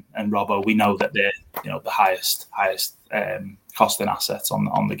Trent and Robbo. We know that they're the highest costing assets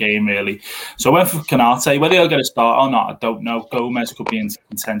on the game, really. So I went for Canate. Whether he'll get a start or not, I don't know. Gomez could be in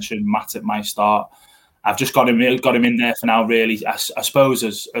contention. Matip might start. I've just got him in there for now, really. I suppose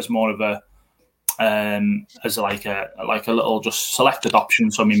as more of a as like a little just selected option,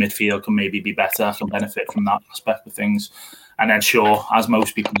 so my midfield can maybe be better. I can benefit from that aspect of things. And then Shaw, as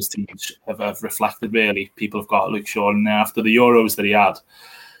most people's teams have reflected, really, people have got Luke Shaw in there after the Euros that he had.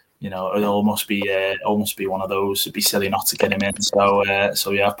 It'll almost be one of those. It'd be silly not to get him in. So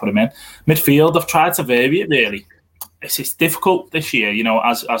yeah, I've put him in. Midfield, I've tried to vary it, really. It's difficult this year,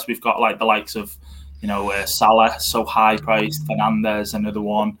 as we've got like the likes of Salah, so high priced, Fernandes, another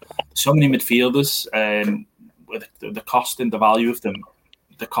one. So many midfielders, with the cost and the value of them,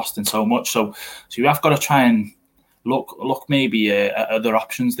 they're costing so much. So you have got to try and look maybe at other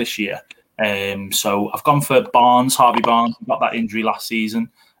options this year. So I've gone for Harvey Barnes. He got that injury last season.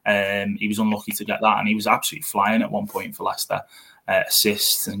 He was unlucky to get that, and he was absolutely flying at one point for Leicester,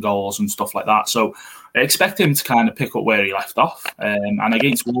 assists and goals and stuff like that. So I expect him to kind of pick up where he left off. And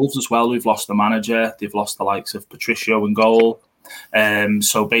against Wolves as well, we've lost the manager. They've lost the likes of Patricio in goal.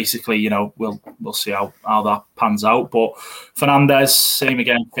 So basically, we'll see how that pans out. But Fernandes, same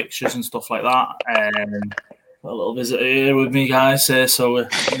again, fixtures and stuff like that. A little visitor here with me, guys. So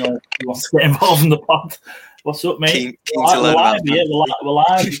if you want to get involved in the pod, what's up, mate? We're live. We're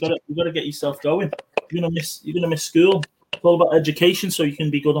live. You've got to get yourself going. You're gonna miss school. It's all about education, so you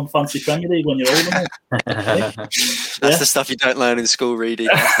can be good on fancy Premier League when you're older, mate. That's the stuff you don't learn in school, Reedy.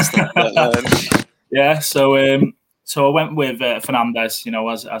 That's the stuff you don't learn. Yeah. So I went with Fernandes.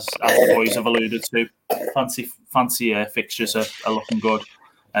 As the boys have alluded to, fancy fixtures are looking good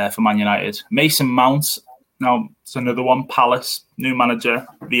for Man United. Mason Mount. Now, it's another one. Palace, new manager.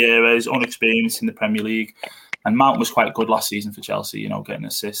 Vieira is unexperienced in the Premier League. And Mount was quite good last season for Chelsea, getting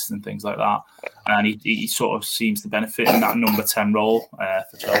assists and things like that. And he sort of seems to benefit in that number 10 role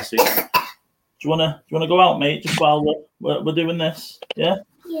for Chelsea. Do you wanna go out, mate, just while we're doing this? Yeah?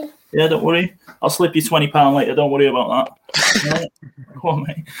 Yeah, don't worry. I'll slip you £20 later. Don't worry about that. Right. Come on,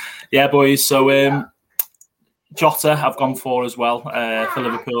 mate. Yeah, boys. So, Jota I've gone for as well for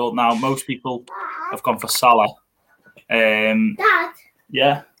Liverpool. Now, most people have gone for Salah. Dad?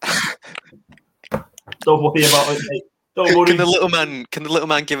 Yeah. Don't worry about it, mate. Don't worry. Can the little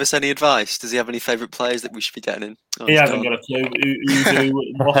man give us any advice? Does he have any favourite players that we should be getting in? He hasn't got a clue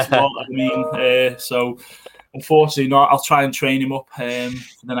who, what's what. I mean, so unfortunately not. I'll try and train him up for the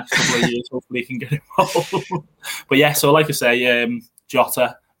next couple of years. Hopefully he can get involved. But yeah, so like I say,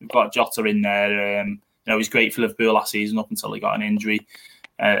 Jota. We've got Jota in there. He's great for Liverpool last season up until he got an injury.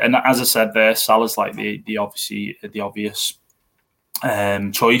 And as I said there, Salah's like the obvious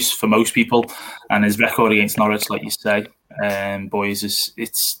choice for most people, and his record against Norwich, like you say, boys,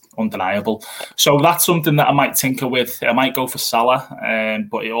 it's undeniable. So that's something that I might tinker with. I might go for Salah,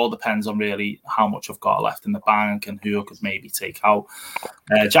 but it all depends on really how much I've got left in the bank and who I could maybe take out.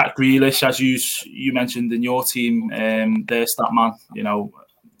 Jack Grealish, as you mentioned in your team, there, Statman,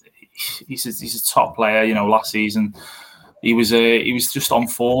 he's a top player. Last season he was just on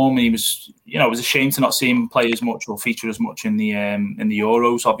form. He was, it was a shame to not see him play as much or feature as much in the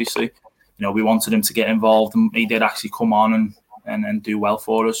Euros. Obviously, we wanted him to get involved, and he did actually come on and do well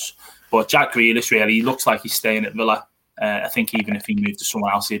for us. But Jack Grealish, really, he looks like he's staying at Villa. I think even if he moved to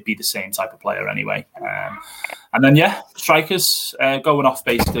someone else, he'd be the same type of player anyway. And then strikers going off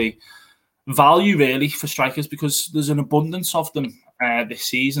basically value really for strikers, because there's an abundance of them. this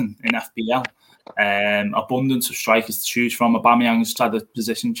season in FPL. Abundance of strikers to choose from. Aubameyang's had a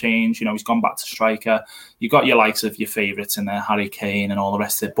position change. He's gone back to striker. You've got your likes of your favourites in there, Harry Kane and all the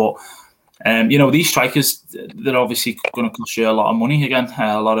rest of it. But these strikers, they're obviously going to cost you a lot of money again.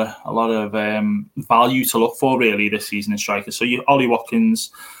 A lot of value to look for really this season in strikers. So you Ollie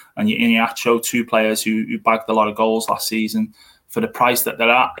Watkins and your Iheanacho, two players who bagged a lot of goals last season. For the price that they're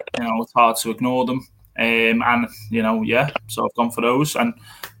at, it's hard to ignore them. So I've gone for those. And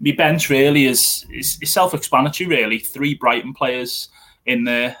my bench really is self-explanatory, really. 3 Brighton players in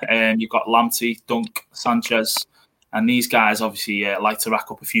there. You've got Lamptey, Dunk, Sanchez. And these guys obviously like to rack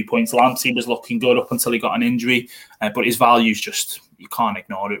up a few points. Lamptey was looking good up until he got an injury. But his value's just, you can't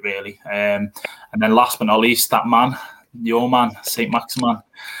ignore it, really. And then last but not least, that man, your man, St. Maximin.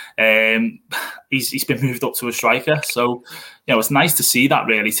 He's been moved up to a striker. So, it's nice to see that,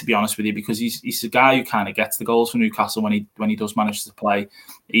 really, to be honest with you, because he's a guy who kind of gets the goals for Newcastle when he does manage to play.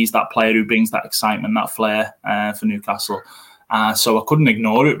 He's that player who brings that excitement, that flair for Newcastle. So I couldn't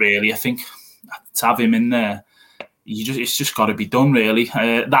ignore it, really. I think to have him in there, it's just got to be done, really.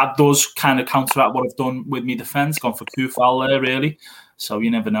 That does kind of counteract what I've done with my defence, gone for Kufal there, really. So you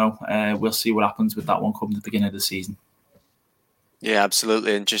never know. We'll see what happens with that one come the beginning of the season. Yeah,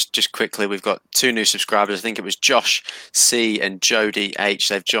 absolutely. And just quickly, we've got 2 new subscribers. I think it was Josh C and Jody H.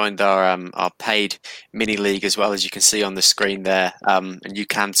 They've joined our paid mini league as well, as you can see on the screen there. And you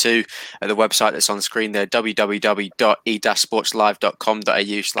can too at the website that's on screen there,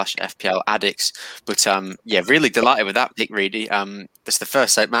 www.e-sportslive.com.au/FPL addicts. But really delighted with that pick, Reedy. That's the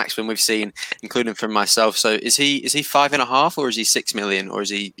first St. Maximin we've seen, including from myself. So is he 5.5 or is he 6 million or is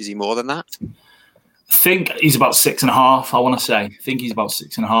he more than that? I think he's about 6.5, I want to say. I think he's about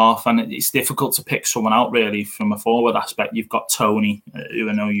 6.5. And it's difficult to pick someone out, really, from a forward aspect. You've got Tony, who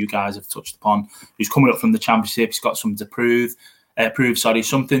I know you guys have touched upon, who's coming up from the Championship. He's got something to prove,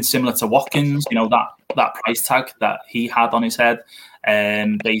 something similar to Watkins, that price tag that he had on his head,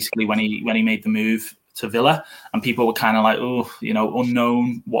 basically when he made the move to Villa. And people were kind of like,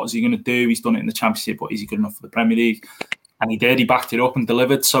 unknown, what is he going to do? He's done it in the Championship, but is he good enough for the Premier League? And he did. He backed it up and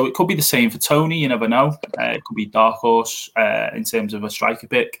delivered. So it could be the same for Tony. You never know. It could be dark horse in terms of a striker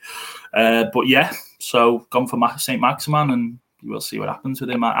pick. But yeah, so gone for St. Maximin, and we'll see what happens with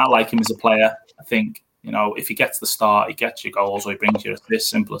him. I like him as a player. I think, if he gets the start, he gets your goals or he brings you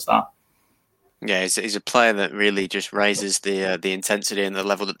assists. Simple as that. Yeah, he's a player that really just raises the intensity and the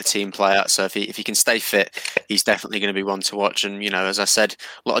level that the team play at. So if he can stay fit, he's definitely going to be one to watch. And as I said,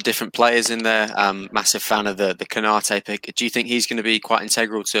 a lot of different players in there. Massive fan of the Konate pick. Do you think he's going to be quite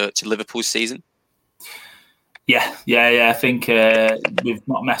integral to Liverpool's season? Yeah. I think we've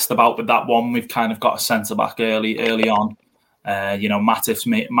not messed about with that one. We've kind of got a centre back early on. Matip's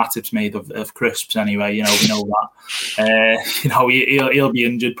made of crisps anyway. We know that. He'll be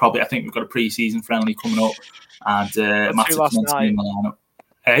injured probably. I think we've got a pre-season friendly coming up, and Matip's meant to be in the lineup.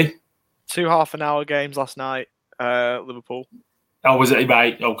 Hey, 2 half-an-hour games last night. Liverpool. Oh, was it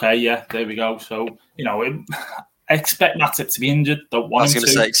right? Okay, yeah, there we go. So expect Matip to be injured. Don't want. I was going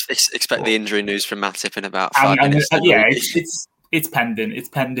to say expect the injury news from Matip in about 5 minutes. It's pending. It's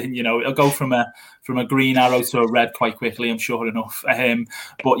pending. It'll go from a green arrow to a red quite quickly, I'm sure enough.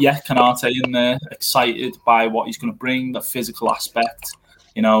 But yeah, Konate in there, excited by what he's going to bring, the physical aspect.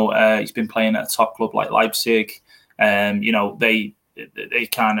 He's been playing at a top club like Leipzig. They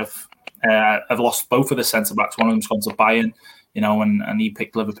kind of have lost both of the centre backs. One of them's gone to Bayern. And he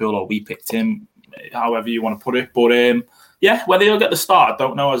picked Liverpool, or we picked him, however you want to put it. But whether he'll get the start, I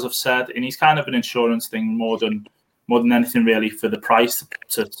don't know. As I've said, and he's kind of an insurance thing more than anything, really, for the price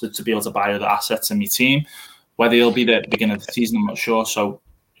to be able to buy other assets in your team. Whether he'll be there at the beginning of the season, I'm not sure. So,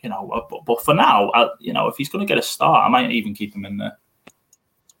 but for now, if he's going to get a start, I might even keep him in there.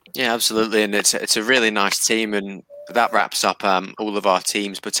 Yeah, absolutely. And it's a really nice team, and that wraps up all of our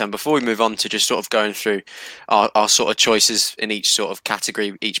teams. But before we move on to just sort of going through our sort of choices in each sort of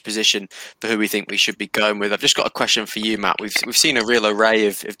category, each position for who we think we should be going with, I've just got a question for you, Matt. We've seen a real array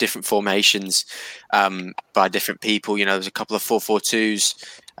of different formations by different people. There's a couple of 4-4-2s,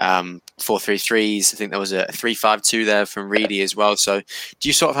 4-3-3s. I think there was a 3-5-2 there from Reedy as well. So do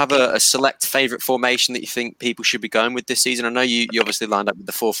you sort of have a select favourite formation that you think people should be going with this season? I know you obviously lined up with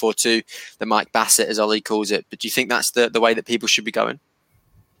the 4-4-2, the Mike Bassett, as Ollie calls it, but do you think that's the way that people should be going?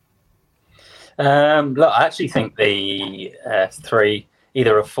 Look, I actually think the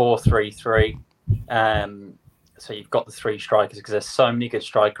either a 4-3-3, so you've got the 3 strikers, because there's so many good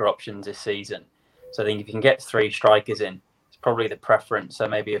striker options this season. So I think if you can get 3 strikers in, probably the preference. So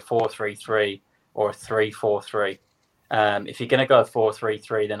maybe a 4-3-3 or a 3-4-3. If you're going to go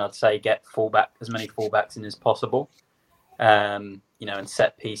 4-3-3, then I'd say get as many fullbacks in as possible. and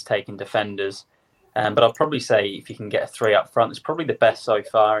set piece taking defenders. But I'll probably say if you can get a 3 up front, it's probably the best so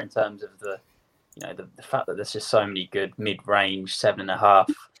far in terms of the fact that there's just so many good mid-range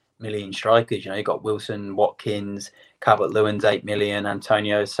 7.5 million strikers. You've got Wilson, Watkins, Calvert-Lewin's 8 million,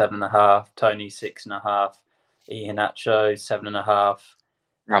 Antonio 7.5, Tony 6.5, Iheanacho 7.5.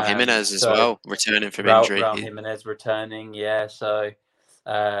 Raul Jimenez as well, returning from injury. Raul Jimenez returning, yeah. So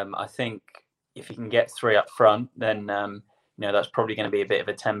I think if you can get 3 up front, then that's probably going to be a bit of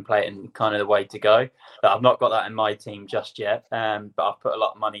a template and kind of the way to go. But I've not got that in my team just yet. But I've put a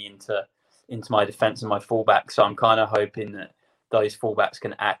lot of money into my defence and my fullback. So I'm kind of hoping that those fullbacks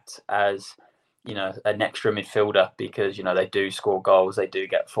can act as, an extra midfielder because, they do score goals, they do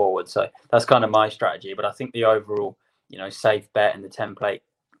get forward. So that's kind of my strategy. But I think the overall, safe bet and the template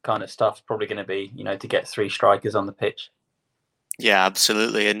kind of stuff is probably going to be, to get 3 strikers on the pitch. Yeah,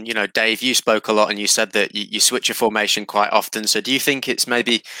 absolutely. And, Dave, you spoke a lot and you said that you switch your formation quite often. So do you think it's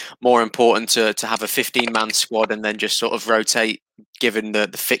maybe more important to have a 15-man squad and then just sort of rotate given the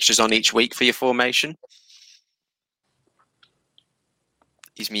fixtures on each week for your formation?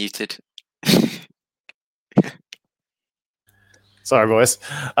 He's muted. Sorry, boys.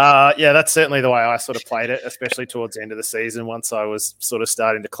 Yeah, that's certainly the way I sort of played it, especially towards the end of the season. Once I was sort of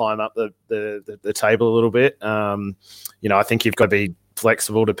starting to climb up the table a little bit, I think you've got to be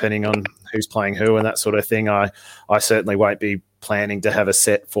flexible depending on who's playing who and that sort of thing. I certainly won't be planning to have a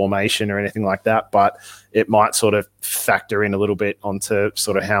set formation or anything like that, but it might sort of factor in a little bit onto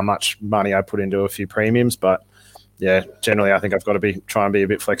sort of how much money I put into a few premiums. But yeah, generally I think I've got to try and be a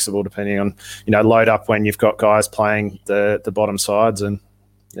bit flexible depending on, load up when you've got guys playing the bottom sides and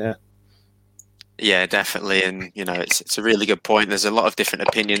yeah. Yeah, definitely. And, it's a really good point. There's a lot of different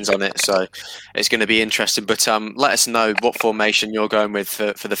opinions on it. So it's going to be interesting. But let us know what formation you're going with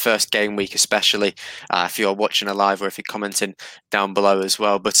for the first game week, especially if you're watching a live or if you're commenting down below as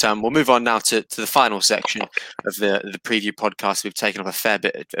well. But we'll move on now to the final section of the preview podcast. We've taken up a fair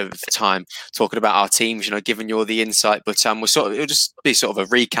bit of time talking about our teams, giving you all the insight. But it'll just be sort of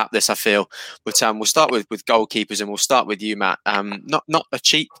a recap this, I feel. But we'll start with goalkeepers and we'll start with you, Matt. Not a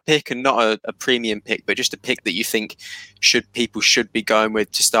cheap pick and not a premium pick, but just a pick that you think people should be going with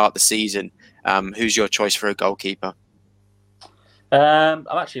to start the season. Who's your choice for a goalkeeper? I'm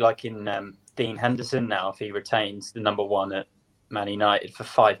actually liking Dean Henderson now if he retains the number 1 at Man United for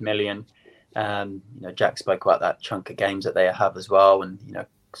 5 million. Jack spoke about that chunk of games that they have as well, and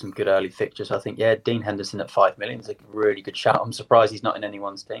some good early fixtures. I think Dean Henderson at 5 million is a really good shout. I'm surprised he's not in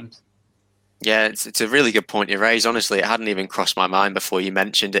anyone's teams. Yeah, it's a really good point you raised. Honestly, it hadn't even crossed my mind before you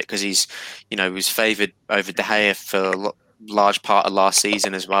mentioned it because he's, he was favoured over De Gea for a large part of last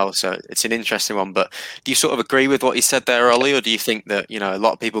season as well. So it's an interesting one. But do you sort of agree with what he said there, Ollie, or do you think that a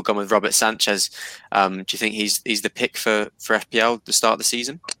lot of people gone with Robert Sanchez? Do you think he's the pick for FPL to start the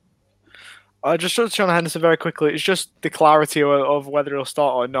season? I just touched on Henderson very quickly. It's just the clarity of whether he'll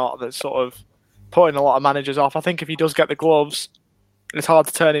start or not that's sort of putting a lot of managers off. I think if he does get the gloves, it's hard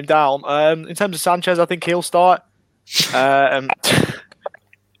to turn him down. In terms of Sanchez, I think he'll start. There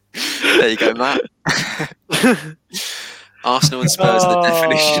you go, Matt. Arsenal and Spurs, the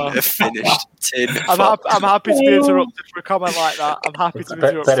definition of finished tin. I'm happy to be interrupted for a comment like that. I'm happy to be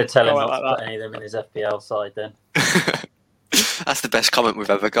interrupted. Better tell him not to put any of them in his FPL side then. That's the best comment we've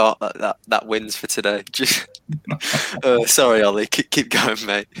ever got. That wins for today. Sorry, Ollie. Keep going,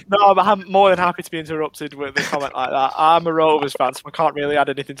 mate. No, I'm more than happy to be interrupted with a comment like that. I'm a Rovers fan, so I can't really add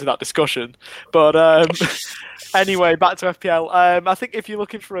anything to that discussion. But anyway, back to FPL. I think if you're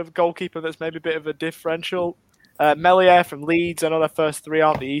looking for a goalkeeper that's maybe a bit of a differential, Melier from Leeds. I know their first 3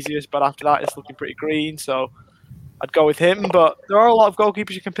 aren't the easiest, but after that, it's looking pretty green. So I'd go with him. But there are a lot of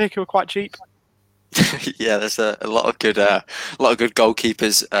goalkeepers you can pick who are quite cheap. Yeah, there's a lot of good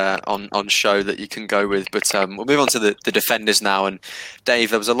goalkeepers on show that you can go with. But we'll move on to the defenders now. And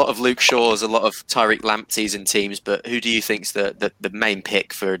Dave, there was a lot of Luke Shaw's, a lot of Tyreek Lamptey's in teams, but who do you think's the main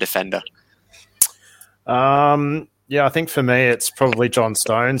pick for a defender? Yeah, I think for me, it's probably John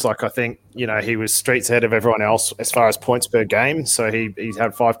Stones. I think, he was streets ahead of everyone else as far as points per game. So he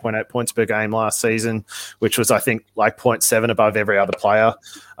had 5.8 points per game last season, which was, I think, like 0.7 above every other player.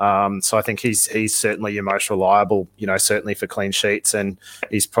 So I think he's certainly your most reliable, certainly for clean sheets. And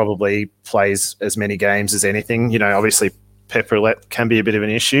he's probably plays as many games as anything. Obviously, Pep Roulette can be a bit of an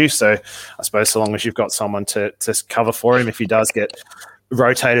issue. So I suppose so long as you've got someone to cover for him if he does get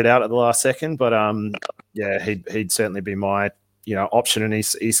rotated out at the last second. But yeah, he'd certainly be my option, and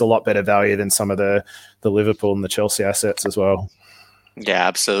he's a lot better value than some of the Liverpool and the Chelsea assets as well. Yeah,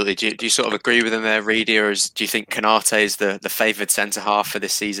 absolutely. Do you sort of agree with him there, Reedy, or do you think Konate is the favoured centre half for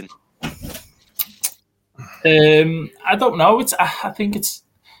this season? I don't know. I think it's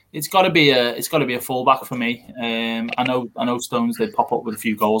got to be a fullback for me. I know Stones did pop up with a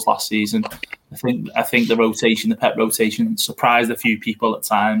few goals last season. I think the Pep rotation surprised a few people at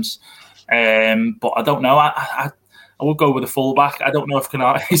times. But I don't know. I will go with a fullback. I don't know if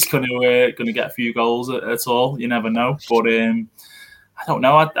Konate is going to get a few goals at all. You never know. But I don't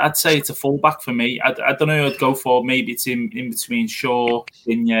know. I'd say it's a fullback for me. I don't know who I'd go for. Maybe it's in between Shaw,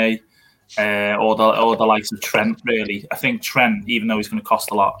 Digne, or the likes of Trent. Really, I think Trent, even though he's going to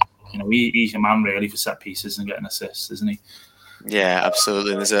cost a lot, he's a man really for set pieces and getting assists, isn't he? Yeah,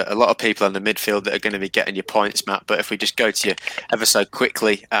 absolutely. There's a lot of people in the midfield that are going to be getting your points, Matt. But if we just go to you ever so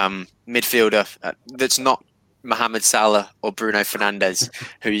quickly, midfielder that's not Mohamed Salah or Bruno Fernandes,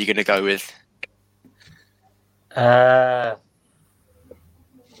 who are you going to go with?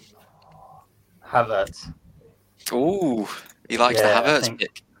 Havertz. Ooh, he likes the Havertz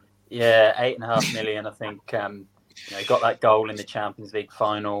pick. Yeah, 8.5 million. I think he got that goal in the Champions League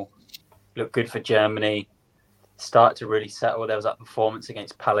final. Looked good for Germany. Started to really settle. There was that performance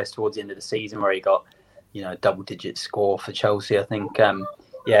against Palace towards the end of the season where he got, a double-digit score for Chelsea. I think,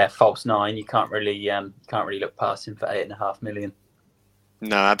 false nine. You can't really look past him for 8.5 million.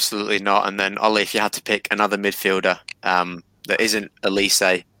 No, absolutely not. And then Ollie, if you had to pick another midfielder that isn't Elise,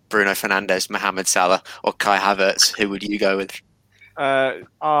 Bruno Fernandes, Mohamed Salah, or Kai Havertz, who would you go with?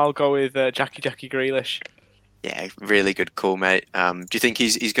 I'll go with Jackie Grealish. Yeah, really good call, mate. Do you think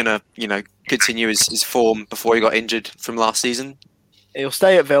he's going to, continue his form before he got injured from last season? He'll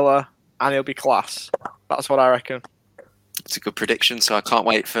stay at Villa and he'll be class. That's what I reckon. It's a good prediction, so I can't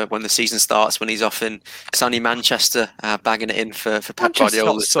wait for when the season starts, when he's off in sunny Manchester, bagging it in for Pep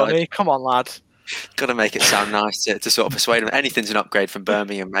Guardiola. Sunny. Come on, lad. Got to make it sound nice to sort of persuade him. Anything's an upgrade from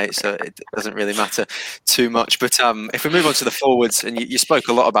Birmingham, mate, so it doesn't really matter too much. But if we move on to the forwards, and you spoke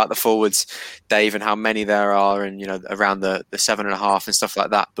a lot about the forwards, Dave, and how many there are, and around the 7.5 and stuff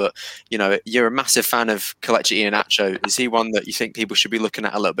like that. But you're a massive fan of Kelechi Iheanacho. Is he one that you think people should be looking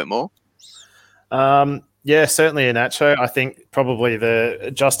at a little bit more? Yeah, certainly Iheanacho. I think probably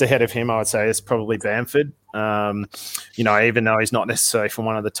just ahead of him, I would say, is probably Bamford. Even though he's not necessarily from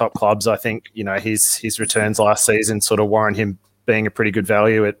one of the top clubs, I think his returns last season sort of warrant him being a pretty good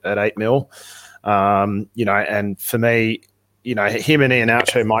value at 8 mil. And for me, him and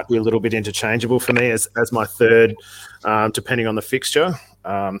Iheanacho might be a little bit interchangeable for me as my third, depending on the fixture.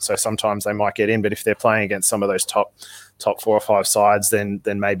 So sometimes they might get in, but if they're playing against some of those top 4 or 5 sides, then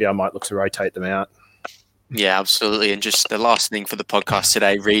maybe I might look to rotate them out. Yeah, absolutely. And just the last thing for the podcast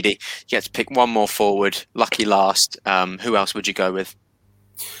today, Reedy, you get to pick one more forward. Lucky last. Who else would you go with?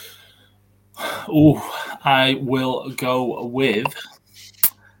 I will go with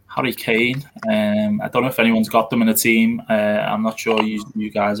Harry Kane. I don't know if anyone's got them in a team. I'm not sure you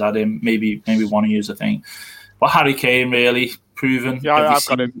guys had him. Maybe one of you, I think. But Harry Kane, really proven. Yeah, I've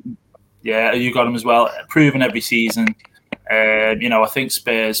got him. Yeah, you got him as well. Proven every season. I think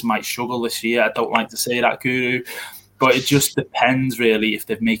Spurs might struggle this year. I don't like to say that, Guru, but it just depends really if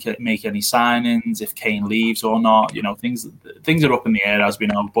they make any signings, if Kane leaves or not. Things are up in the air, as we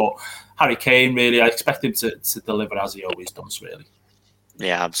know. But Harry Kane, really, I expect him to deliver as he always does, really.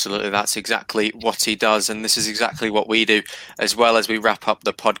 Yeah, absolutely. That's exactly what he does, and this is exactly what we do as well as we wrap up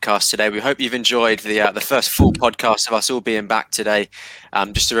the podcast today. We hope you've enjoyed the first full podcast of us all being back today.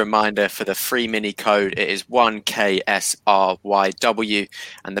 Just a reminder, for the free mini code, it is 1KSRYW,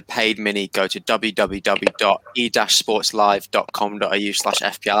 and the paid mini, go to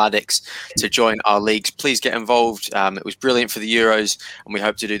www.e-sportslive.com.au/FPL Addicts to join our leagues. Please get involved. It was brilliant for the Euros, and we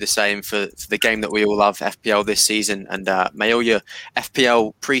hope to do the same for the game that we all love, FPL, this season. And may all your FPL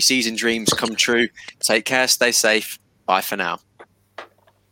pre-season dreams come true. Take care, stay safe. Bye for now.